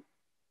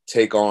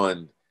 take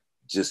on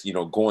just,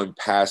 going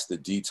past the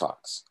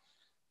detox.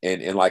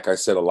 And like I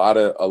said, a lot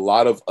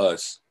of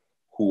us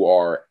who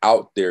are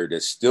out there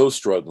that's still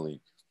struggling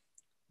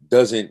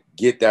doesn't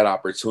get that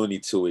opportunity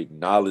to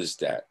acknowledge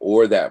that,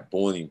 or that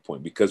boiling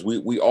point, because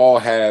we all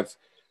have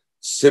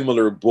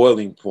similar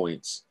boiling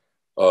points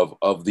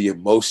of the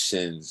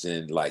emotions,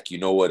 and like,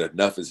 what,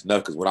 enough is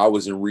enough. Because when I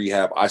was in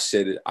rehab, I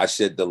shed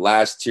the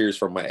last tears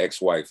from my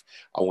ex-wife.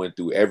 I went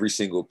through every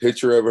single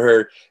picture of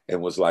her and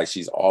was like,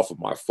 she's off of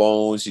my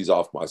phone, she's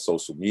off my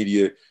social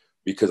media,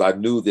 because I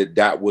knew that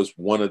that was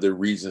one of the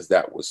reasons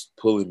that was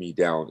pulling me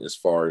down as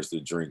far as the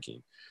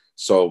drinking.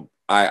 So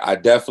I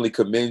definitely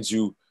commend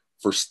you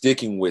for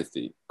sticking with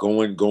it,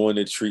 going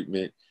to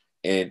treatment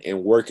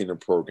and working the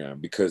program,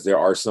 because there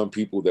are some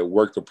people that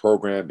work the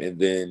program and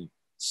then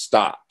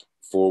stop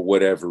for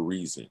whatever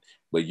reason,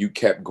 but you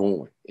kept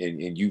going,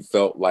 and you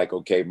felt like,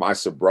 okay, my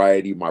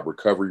sobriety, my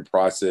recovery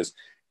process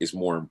is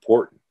more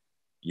important,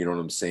 you know what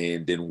I'm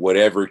saying, than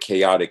whatever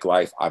chaotic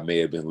life I may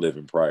have been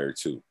living prior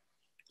to.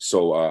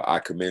 So I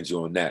commend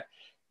you on that.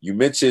 You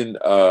mentioned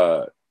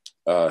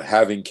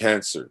having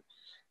cancer.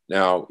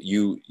 Now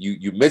you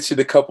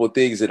mentioned a couple of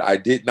things that I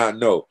did not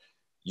know.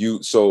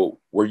 So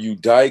were you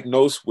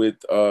diagnosed with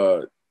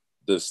the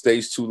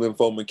stage 2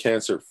 lymphoma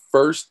cancer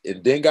first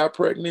and then got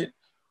pregnant,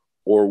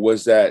 or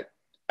was that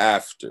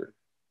after?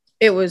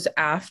 It was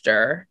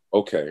after.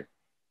 Okay.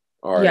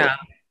 All right. Yeah.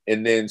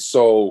 And then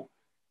so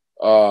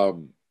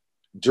um,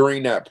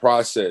 during that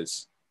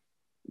process,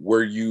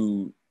 were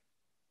you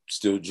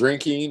still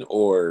drinking,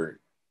 or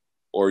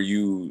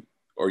you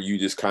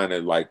just kind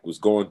of like was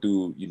going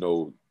through,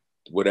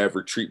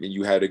 whatever treatment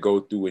you had to go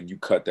through and you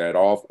cut that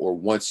off, or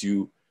once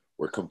you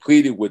were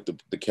completed with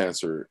the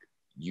cancer,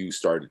 you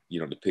started,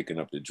 to picking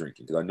up the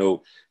drinking? Because I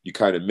know you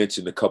kind of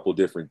mentioned a couple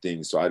different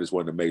things, so I just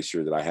wanted to make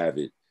sure that I have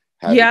it.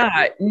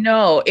 Yeah,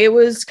 no, it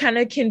was kind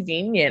of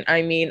convenient.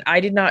 I mean,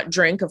 I did not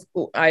drink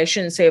I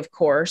shouldn't say of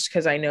course,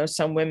 because I know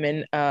some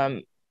women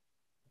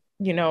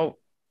you know,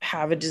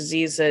 have a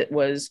disease that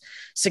was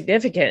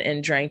significant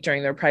and drank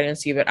during their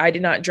pregnancy, but I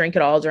did not drink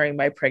at all during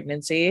my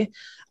pregnancy.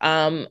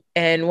 And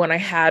when I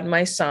had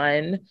my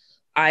son,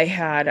 I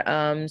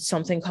had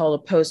something called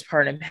a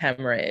postpartum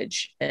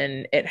hemorrhage,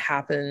 and it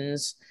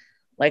happens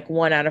like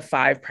 1 out of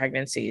 5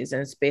 pregnancies.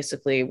 And it's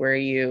basically where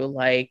you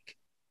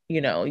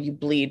you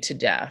bleed to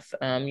death.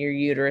 Your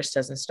uterus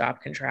doesn't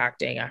stop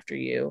contracting after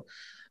you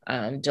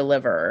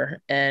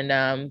deliver.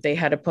 And they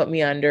had to put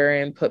me under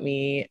and put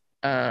me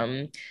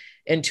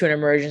into an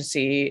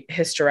emergency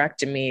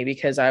hysterectomy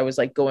because I was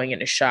like going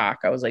into shock.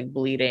 I was like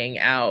bleeding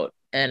out.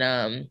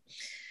 And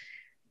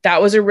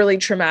that was a really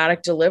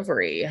traumatic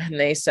delivery. And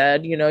they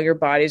said, your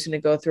body's going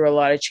to go through a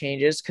lot of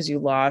changes because you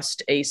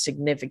lost a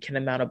significant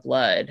amount of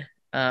blood.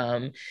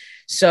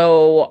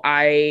 So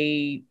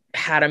I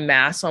had a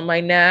mass on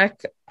my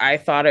neck. I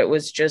thought it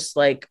was just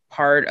like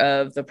part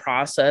of the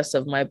process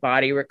of my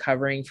body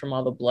recovering from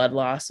all the blood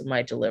loss of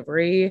my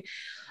delivery.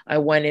 I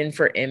went in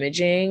for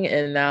imaging,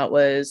 and that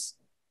was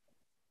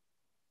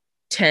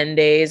 10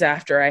 days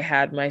after I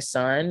had my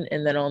son.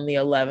 And then on the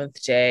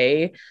 11th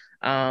day,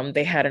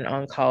 they had an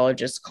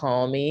oncologist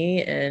call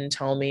me and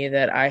tell me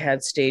that I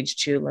had stage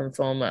 2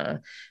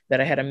 lymphoma,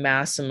 that I had a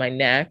mass in my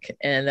neck,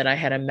 and that I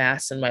had a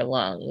mass in my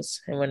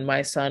lungs. And when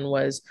my son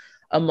was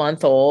a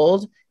month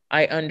old,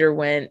 I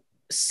underwent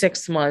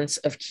 6 months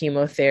of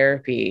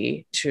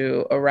chemotherapy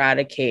to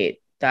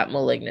eradicate that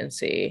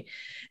malignancy.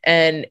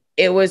 And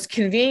it was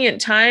convenient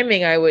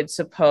timing, I would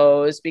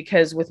suppose,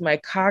 because with my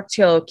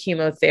cocktail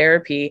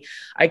chemotherapy,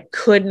 I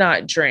could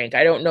not drink.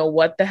 I don't know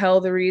what the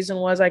hell the reason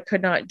was I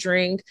could not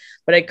drink,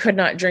 but I could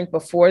not drink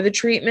before the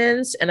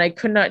treatments and I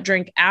could not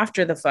drink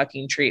after the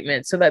fucking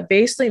treatment. So that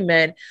basically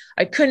meant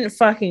I couldn't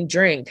fucking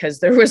drink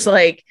because there was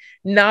like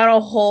not a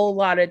whole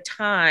lot of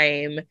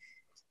time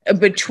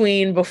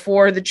between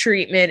before the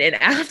treatment and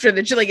after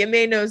the like it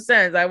made no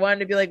sense. I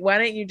wanted to be like, why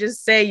don't you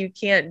just say you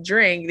can't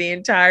drink the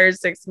entire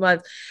 6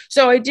 months?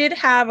 So I did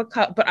have a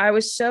cup, but I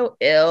was so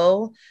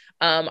ill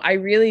I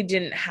really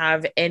didn't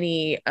have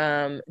any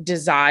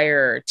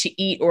desire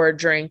to eat or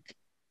drink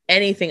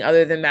anything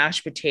other than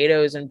mashed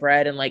potatoes and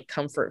bread and like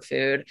comfort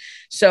food.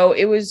 So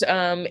it was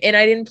and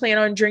I didn't plan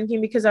on drinking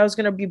because I was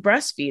going to be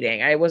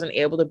breastfeeding. I wasn't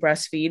able to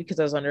breastfeed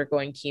because I was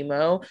undergoing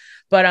chemo,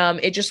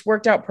 but it just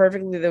worked out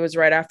perfectly. That was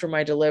right after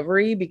my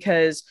delivery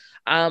because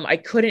I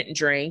couldn't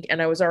drink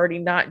and I was already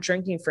not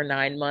drinking for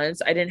 9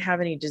 months. I didn't have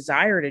any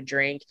desire to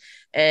drink,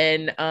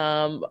 and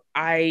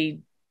I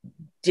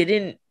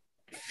didn't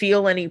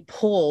feel any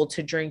pull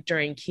to drink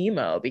during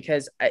chemo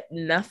because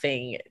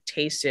nothing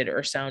tasted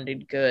or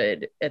sounded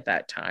good at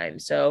that time.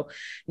 So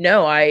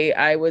no,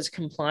 I was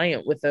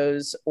compliant with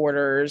those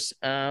orders,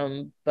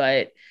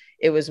 but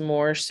it was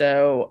more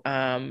so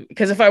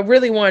because if I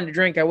really wanted to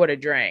drink, I would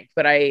have drank,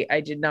 but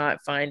I did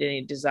not find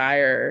any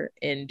desire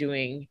in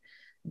doing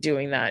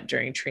that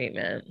during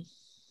treatment.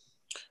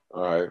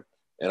 All right.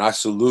 And I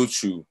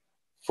salute you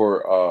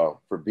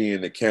for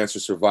being a cancer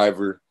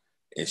survivor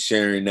and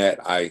sharing that.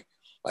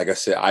 Like I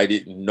said, I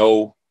didn't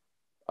know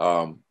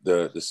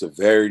the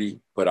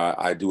severity, but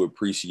I do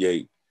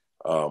appreciate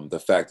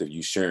the fact of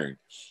you sharing.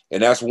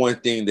 And that's one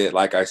thing that,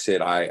 like I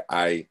said,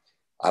 I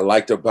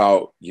liked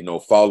about,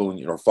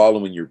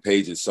 following your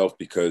page itself,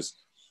 because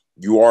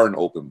you are an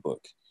open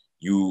book.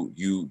 You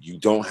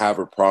don't have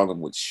a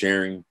problem with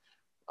sharing,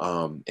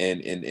 and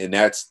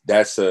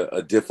that's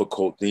a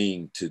difficult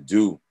thing to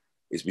do,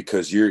 is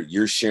because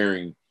you're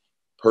sharing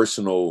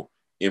personal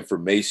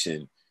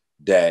information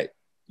that,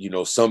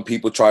 some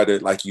people try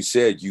to, like you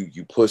said,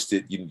 you pushed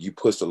it, you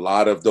pushed a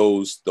lot of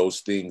those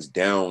things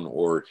down,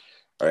 or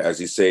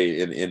as you say,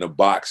 in a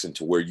box,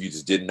 into where you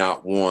just did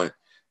not want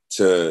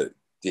to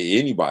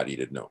anybody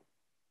to know.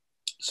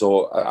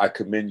 So I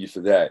commend you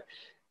for that.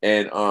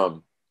 And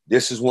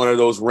this is one of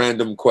those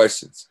random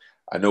questions.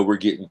 I know we're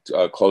getting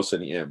close to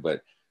the end,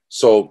 but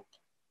so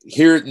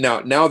here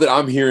now that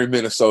I'm here in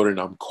Minnesota and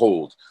I'm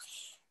cold,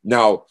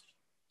 now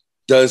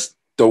does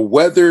the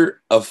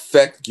weather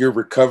affect your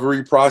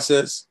recovery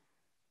process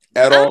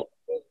at Um, all?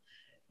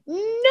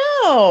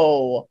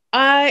 no,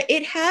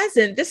 it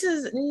hasn't. This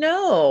is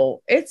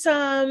no. It's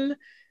no.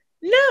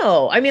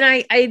 I mean,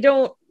 I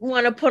don't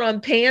want to put on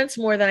pants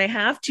more than I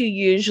have to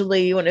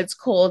usually when it's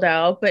cold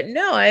out, but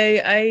no,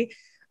 I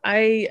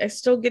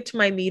still get to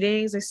my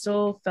meetings. I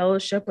still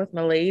fellowship with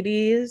my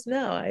ladies.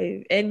 No,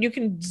 I and you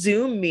can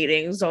Zoom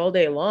meetings all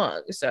day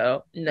long.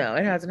 So no,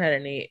 it hasn't had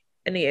any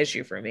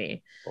issue for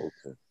me.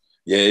 Okay.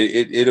 Yeah,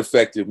 it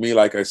affected me,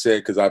 like I said,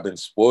 because I've been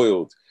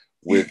spoiled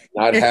with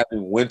not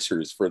having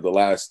winters for the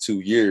last 2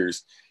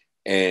 years.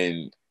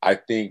 And I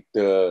think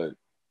it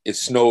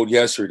snowed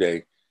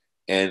yesterday.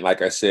 And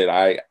like I said,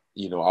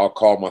 I'll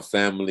call my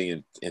family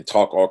and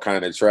talk all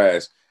kind of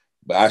trash,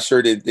 but I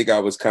sure didn't think I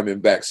was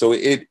coming back. So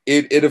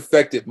it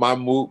affected my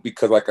mood,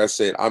 because like I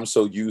said, I'm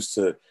so used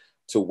to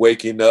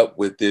waking up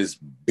with this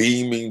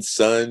beaming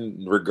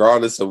sun,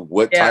 regardless of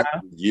what time Yeah.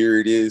 of year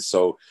it is.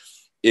 So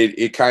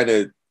it kind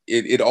of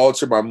it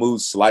altered my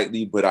mood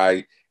slightly, but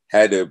I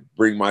had to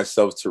bring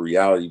myself to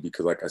reality,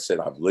 because like I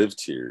said, I've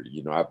lived here.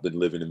 I've been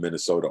living in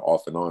Minnesota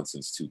off and on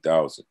since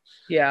 2000.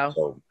 Yeah.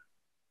 So,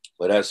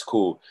 but that's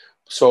cool.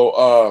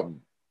 So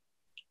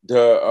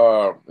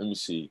the let me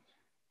see.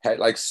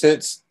 Like,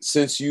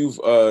 since you've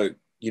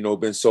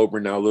been sober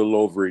now a little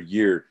over a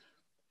year,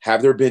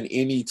 have there been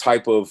any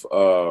type of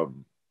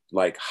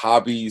like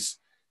hobbies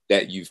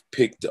that you've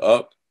picked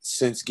up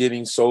since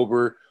getting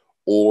sober,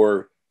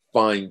 or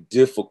find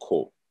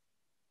difficult,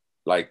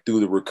 like, through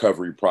the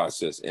recovery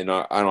process? And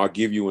I'll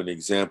give you an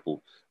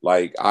example.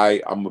 Like,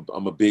 I'm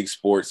a big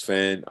sports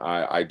fan.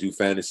 I do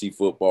fantasy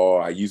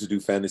football. I used to do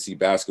fantasy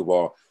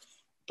basketball,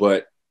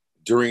 but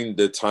during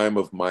the time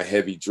of my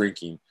heavy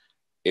drinking,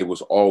 it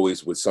was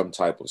always with some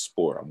type of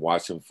sport. I'm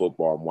watching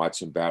football, I'm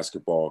watching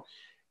basketball,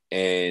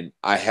 and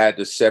I had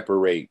to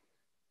separate,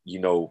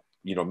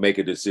 make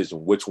a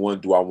decision. Which one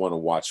do I want to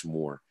watch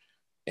more?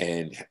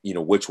 And,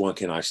 which one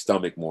can I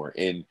stomach more?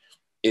 And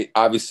it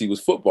obviously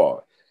was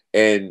football.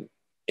 And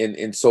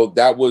so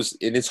that was,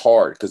 and it's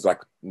hard, because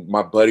like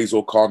my buddies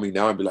will call me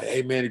now and be like,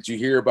 "Hey man, did you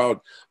hear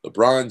about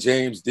LeBron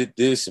James did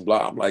this and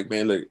blah?" I'm like,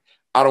 "Man, look,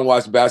 I don't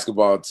watch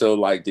basketball until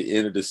like the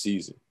end of the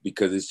season,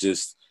 because it's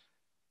just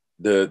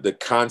the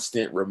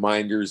constant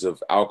reminders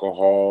of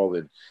alcohol,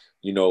 and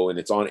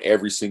it's on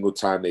every single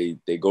time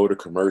they go to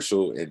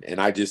commercial, and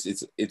I just,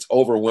 it's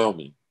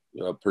overwhelming,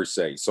 per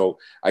se." So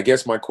I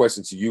guess my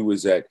question to you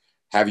is that,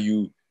 have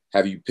you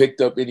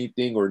picked up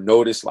anything, or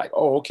noticed, like,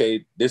 oh,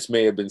 okay, this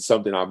may have been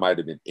something I might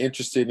have been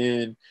interested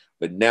in,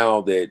 but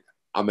now that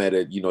I'm at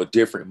a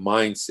different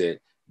mindset,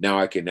 now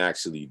I can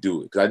actually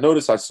do it? Because I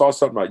noticed, I saw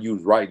something about you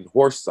was riding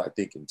horses, I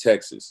think, in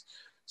Texas.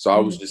 So I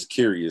was Mhm. just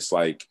curious,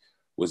 like,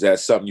 was that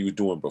something you were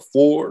doing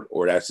before,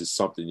 or that's just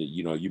something that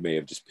you may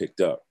have just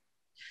picked up?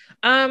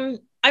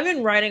 I've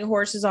been riding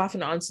horses off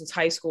and on since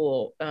high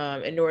school,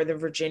 in Northern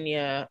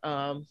Virginia.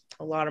 A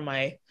lot of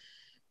my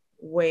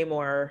way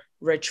more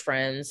rich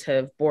friends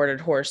have boarded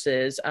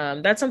horses.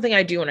 That's something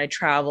I do when I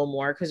travel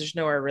more because there's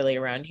nowhere really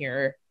around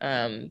here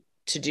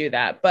to do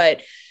that.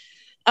 But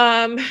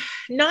Um,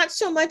 Not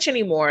so much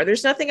anymore.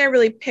 There's nothing I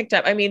really picked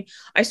up. I mean,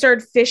 I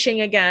started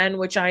fishing again,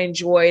 which I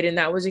enjoyed, and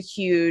that was a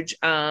huge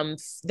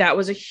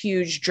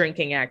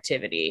drinking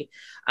activity.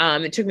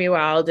 It took me a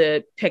while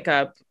to pick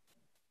up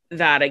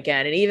that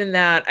again. And even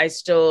that I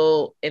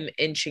still am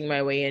inching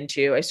my way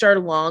into. I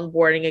started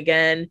longboarding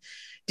again.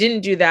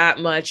 Didn't do that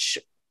much,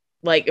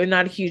 like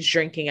not a huge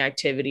drinking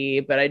activity,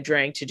 but I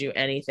drank to do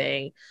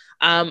anything.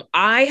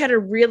 I had a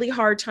really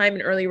hard time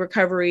in early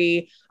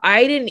recovery.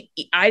 I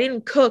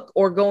didn't cook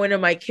or go into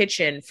my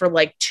kitchen for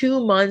like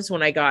 2 months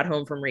when I got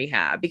home from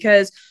rehab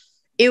because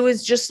it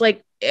was just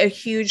like a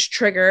huge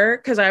trigger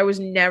because I was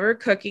never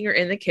cooking or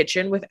in the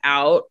kitchen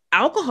without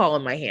alcohol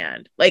in my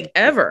hand, like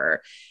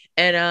ever.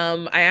 And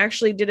I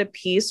actually did a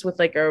piece with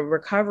like a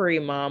recovery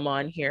mom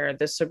on here,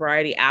 the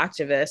sobriety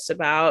activist,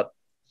 about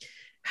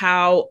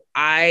how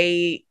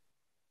I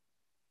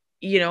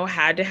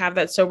had to have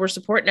that sober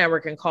support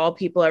network and call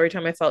people every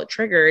time I felt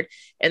triggered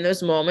in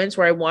those moments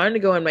where I wanted to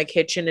go in my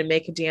kitchen and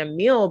make a damn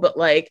meal, but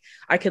like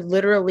I could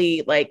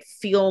literally like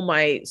feel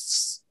my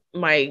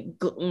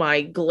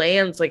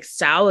glands like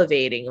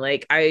salivating.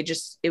 Like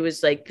it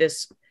was like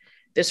this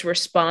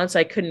response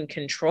I couldn't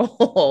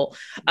control.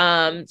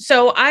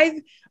 So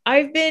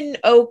I've been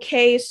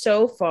okay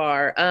so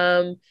far.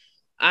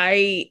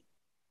 I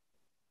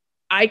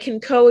I can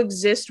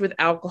coexist with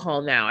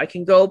alcohol now. I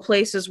can go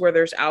places where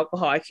there's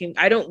alcohol.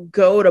 I don't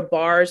go to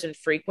bars and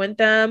frequent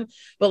them,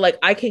 but like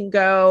I can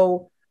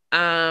go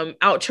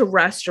out to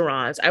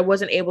restaurants. I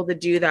wasn't able to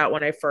do that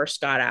when I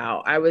first got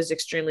out. I was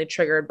extremely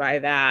triggered by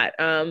that.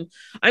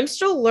 I'm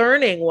still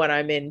learning what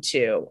I'm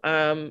into.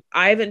 I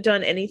haven't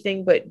done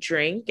anything but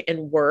drink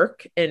and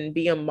work and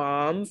be a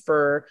mom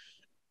for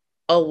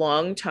a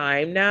long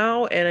time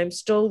now, and I'm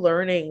still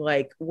learning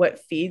like what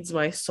feeds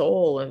my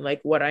soul and like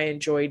what I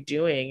enjoy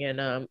doing.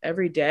 And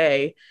every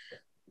day,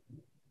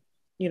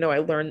 I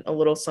learn a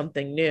little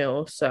something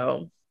new.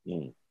 So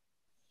Mm,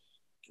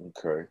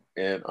 okay.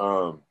 And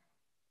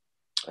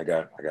I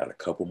got a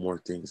couple more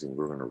things and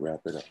we're gonna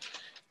wrap it up.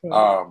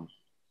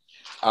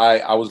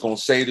 I was gonna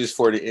say this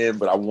for the end,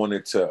 but I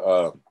wanted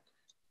to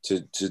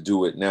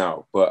do it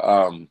now.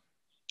 But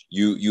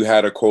you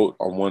had a quote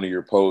on one of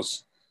your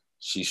posts.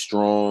 She's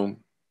strong,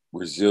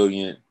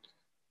 resilient,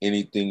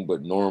 anything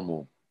but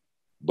normal,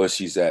 but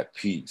she's at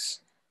peace.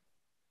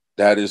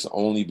 That is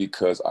only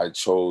because I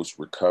chose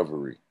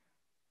recovery,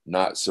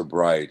 not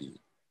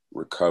sobriety,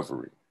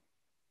 recovery.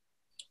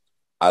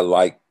 I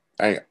like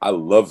I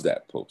love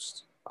that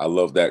post. I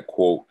love that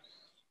quote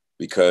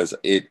because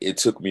it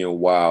took me a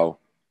while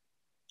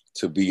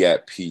to be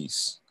at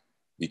peace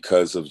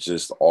because of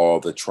just all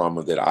the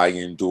trauma that I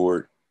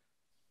endured,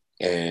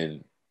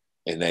 and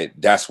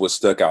that's what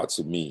stuck out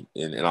to me.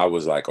 And I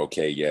was like,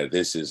 okay, yeah,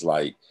 this is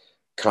like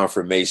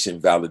confirmation,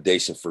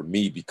 validation for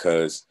me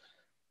because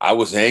I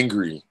was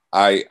angry.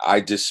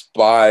 I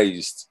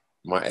despised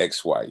my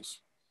ex-wife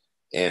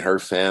and her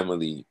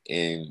family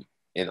and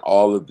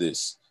all of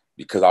this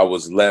because I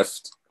was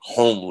left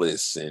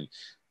homeless and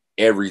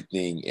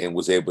everything and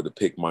was able to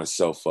pick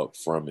myself up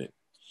from it.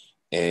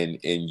 And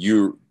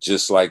you're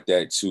just like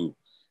that too.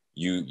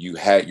 You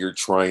had your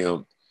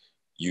triumph.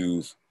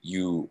 You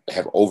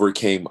have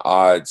overcame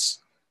odds,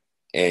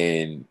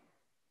 and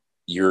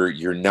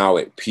you're now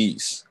at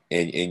peace,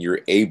 and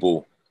you're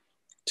able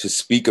to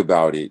speak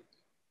about it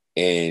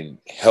and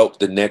help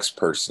the next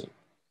person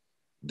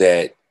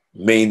that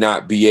may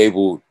not be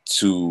able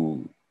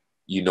to,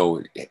 you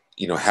know,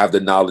 have the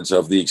knowledge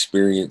of the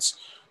experience,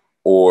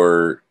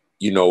 or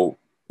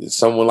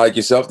someone like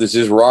yourself that's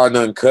just raw and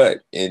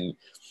uncut. And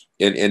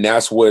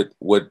that's what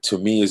to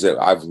me is that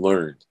I've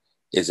learned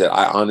is that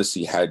I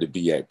honestly had to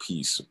be at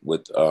peace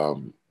with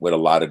a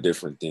lot of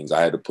different things.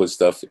 I had to put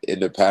stuff in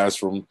the past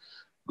from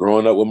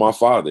growing up with my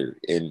father,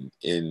 and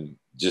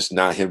just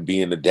not him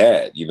being a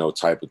dad,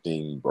 type of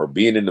thing, or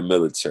being in the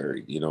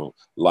military,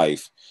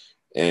 life.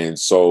 And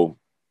so,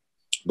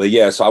 but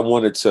yeah, so I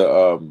wanted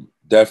to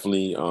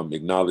definitely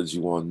acknowledge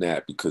you on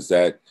that, because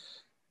that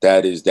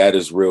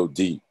is real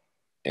deep.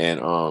 And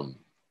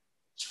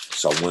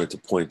so I wanted to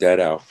point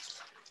that out.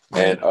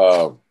 And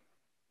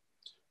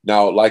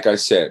now, like I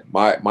said,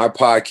 my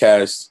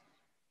podcast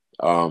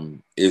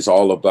is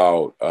all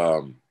about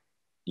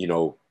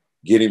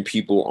getting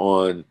people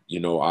on.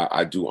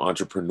 I do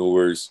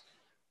entrepreneurs,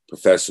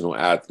 professional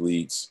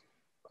athletes,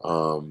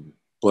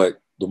 but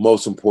the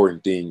most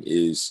important thing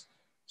is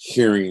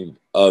hearing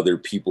other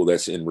people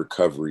that's in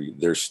recovery,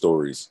 their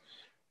stories,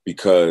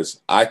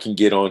 because I can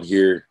get on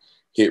here,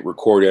 hit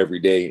record every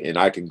day, and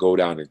I can go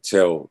down and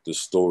tell the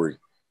story,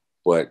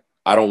 but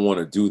I don't want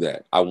to do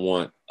that. I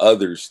want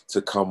others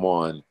to come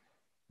on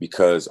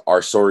because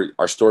our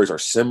stories are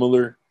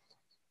similar,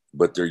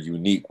 but they're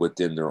unique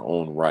within their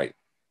own right.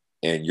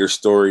 And your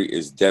story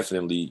is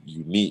definitely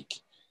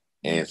unique.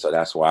 And so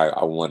that's why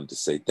I wanted to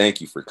say thank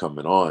you for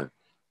coming on.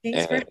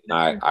 thanks for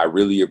And I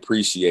really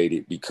appreciate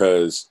it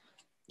because,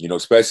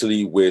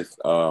 especially with,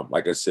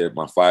 like I said,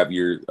 my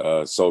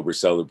 5-year sober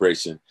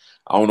celebration.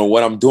 I don't know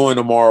what I'm doing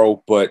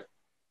tomorrow, but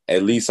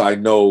at least I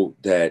know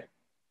that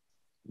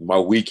my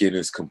weekend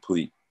is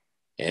complete.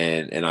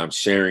 and I'm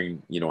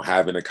sharing, you know,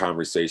 having a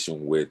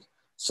conversation with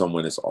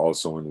someone that's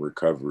also in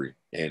recovery,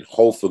 and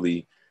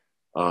hopefully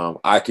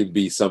I could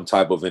be some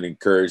type of an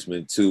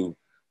encouragement too.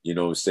 You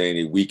know what I'm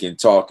saying? That we can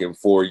talk in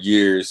 4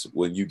 years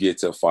when you get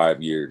to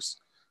 5 years.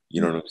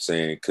 You know what I'm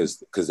saying?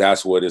 Because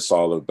that's what it's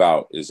all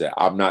about, is that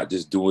I'm not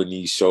just doing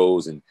these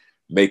shows and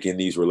making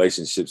these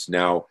relationships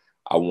now.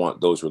 I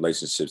want those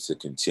relationships to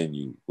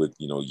continue with,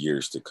 you know,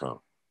 years to come.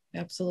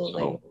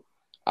 Absolutely. So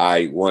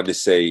I wanted to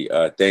say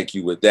thank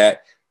you with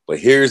that. But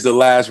here's the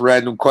last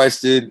random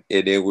question,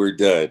 and then we're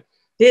done.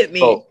 Hit me.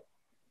 So,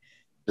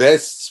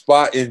 best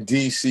spot in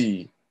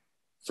DC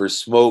for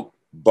smoked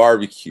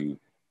barbecue.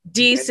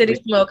 D City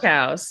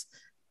Smokehouse.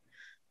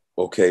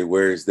 Okay,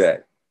 where is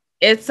that?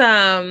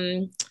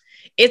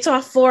 It's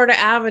off Florida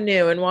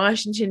Avenue in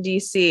Washington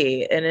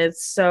D.C. and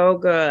it's so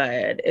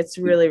good. It's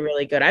really,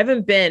 really good. I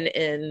haven't been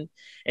in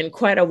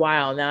quite a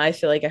while now. I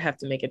feel like I have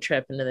to make a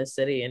trip into the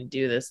city and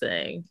do this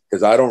thing.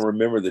 Because I don't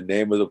remember the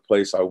name of the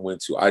place I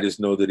went to. I just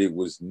know that it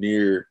was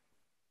near.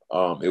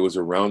 It was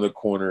around the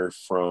corner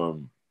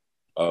from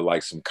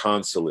like some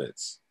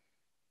consulates,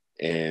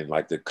 and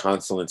like the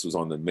consulates was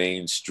on the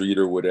main street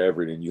or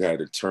whatever. And then you had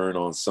to turn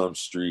on some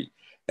street.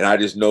 And I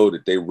just know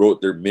that they wrote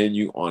their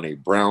menu on a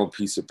brown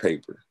piece of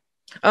paper.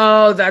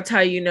 Oh, that's how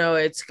you know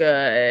it's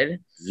good.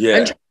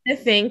 Yeah.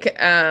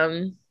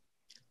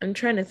 I'm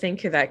trying to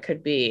think who that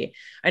could be.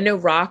 I know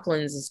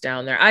Rockland's is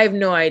down there. I have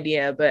no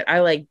idea, but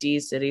I like D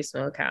City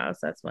Smokehouse.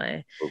 That's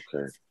my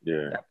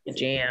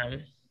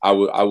jam. I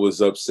was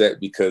upset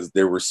because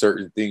there were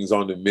certain things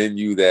on the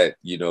menu that,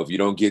 you know, if you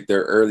don't get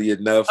there early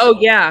enough, oh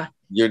yeah,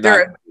 you're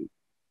not.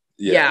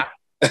 Yeah.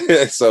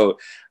 So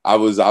I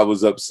was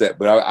upset,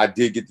 but I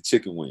did get the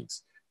chicken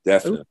wings,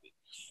 definitely.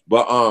 Ooh.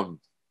 But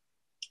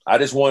I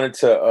just wanted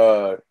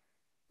to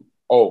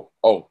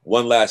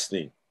one last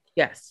thing.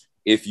 Yes.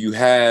 If you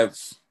have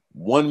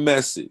one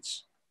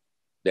message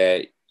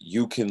that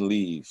you can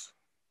leave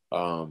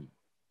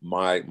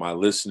my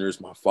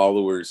listeners, my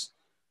followers,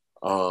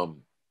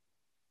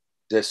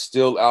 that's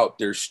still out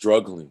there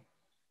struggling,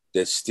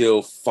 that's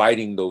still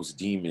fighting those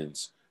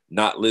demons,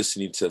 not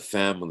listening to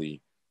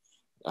family,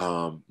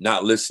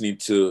 not listening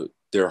to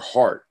their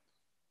heart,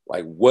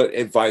 like what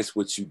advice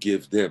would you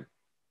give them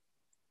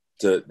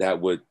to that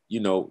would, you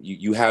know,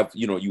 you have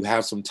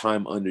some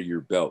time under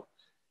your belt?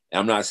 And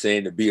I'm not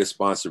saying to be a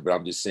sponsor, but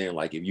I'm just saying,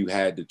 like, if you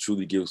had to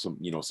truly give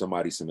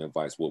somebody some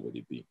advice, what would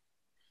it be?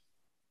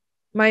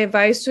 My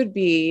advice would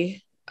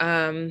be,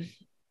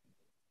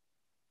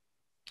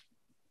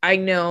 I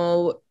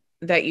know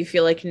that you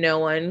feel like no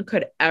one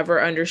could ever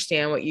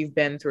understand what you've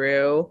been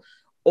through,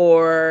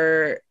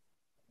 or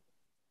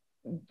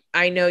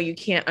I know you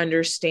can't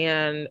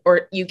understand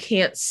or you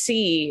can't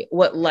see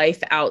what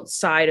life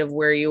outside of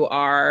where you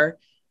are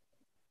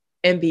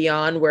and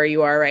beyond where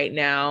you are right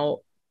now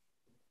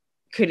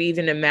could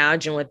even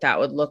imagine what that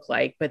would look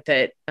like, but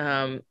that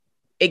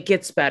it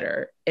gets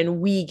better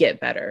and we get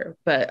better,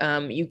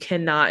 but you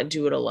cannot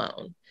do it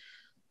alone.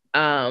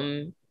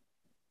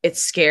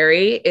 It's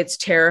scary. It's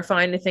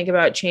terrifying to think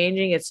about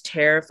changing. It's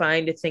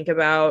terrifying to think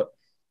about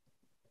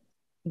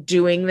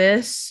doing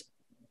this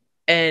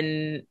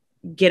and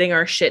getting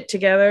our shit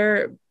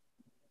together,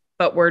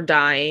 but we're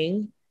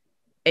dying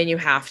and you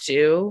have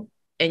to,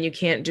 and you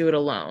can't do it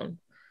alone.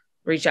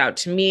 Reach out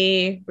to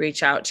me,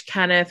 reach out to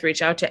Kenneth,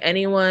 reach out to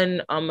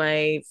anyone on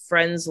my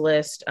friends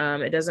list.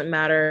 It doesn't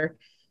matter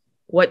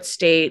what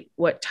state,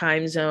 what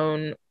time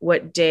zone,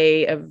 what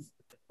day of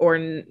or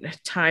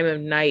time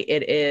of night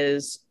it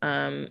is.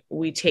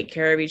 We take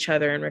care of each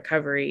other in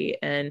recovery,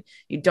 and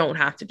you don't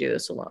have to do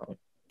this alone.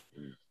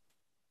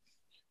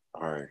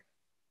 All right.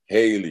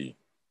 Haley,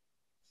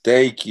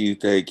 thank you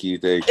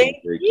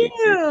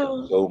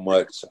so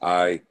much.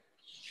 I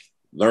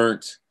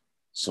learned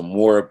some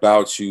more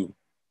about you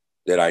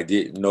that I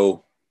didn't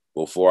know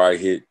before I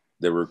hit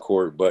the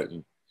record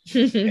button.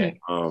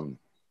 And,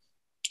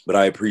 but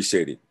I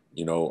appreciate it.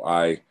 You know,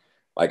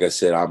 like I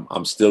said,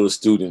 I'm still a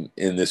student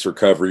in this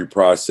recovery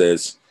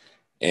process,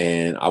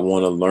 and I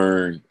want to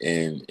learn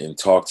and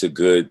talk to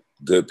good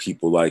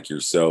people like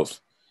yourself,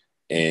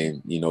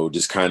 and, you know,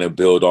 just kind of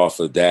build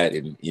off of that,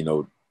 and, you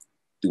know,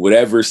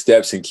 whatever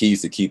steps and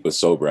keys to keep us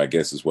sober, I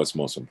guess, is what's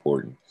most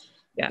important.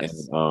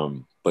 Yes.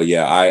 And, but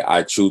yeah,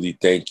 I truly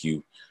thank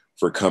you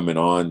for coming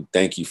on.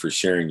 Thank you for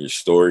sharing your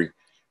story.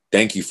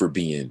 Thank you for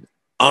being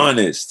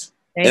honest.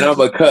 And I'm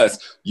a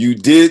cuss. You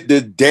did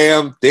the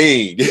damn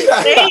thing.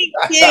 Thank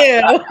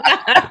you.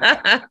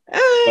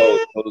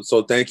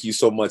 So thank you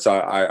so much.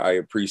 I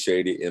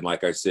appreciate it. And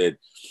like I said,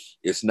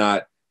 it's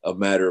not a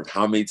matter of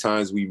how many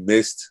times we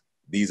missed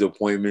these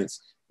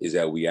appointments, is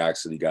that we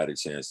actually got a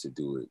chance to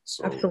do it.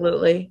 So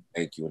absolutely.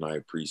 Thank you. And I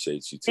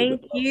appreciate you too.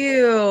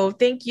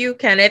 Thank you,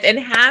 Kenneth. And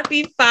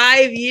happy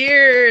 5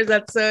 years.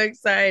 That's so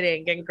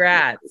exciting.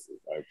 Congrats.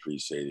 I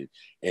appreciate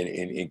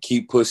it. And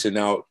keep pushing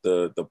out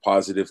the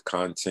positive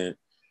content.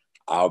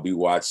 I'll be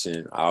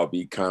watching, I'll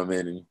be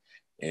commenting.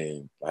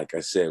 And like I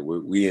said,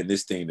 we in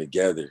this thing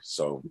together.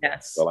 So,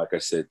 yes. So like I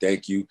said,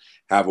 thank you.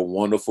 Have a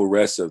wonderful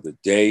rest of the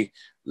day.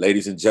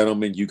 Ladies and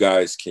gentlemen, you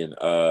guys can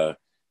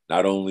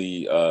not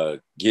only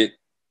get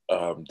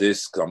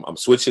this, 'cause I'm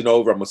switching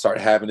over. I'm gonna start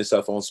having this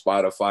stuff on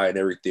Spotify and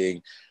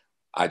everything.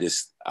 I've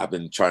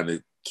been trying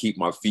to keep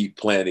my feet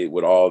planted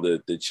with all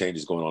the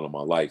changes going on in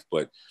my life,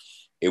 but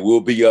it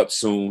will be up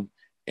soon.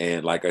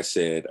 And like I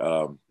said,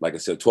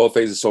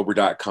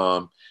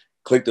 12phasesober.com.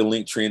 Click the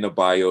link tree in the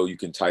bio. You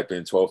can type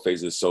in 12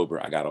 Phases Sober.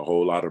 I got a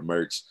whole lot of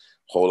merch,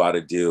 whole lot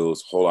of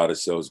deals, whole lot of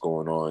sales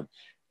going on.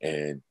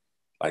 And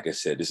like I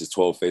said, this is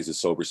 12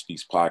 Phases Sober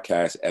Speaks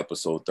podcast,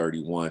 episode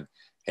 31.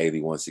 Haley,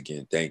 once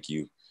again, thank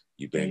you.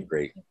 You've been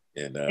great.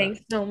 And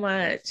thanks so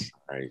much.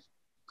 All right.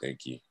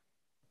 Thank you.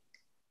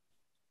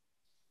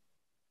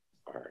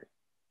 All right.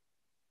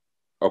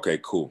 Okay,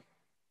 cool.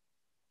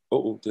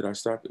 Oh, did I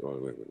stop it? Oh,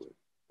 wait.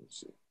 Let's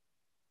see.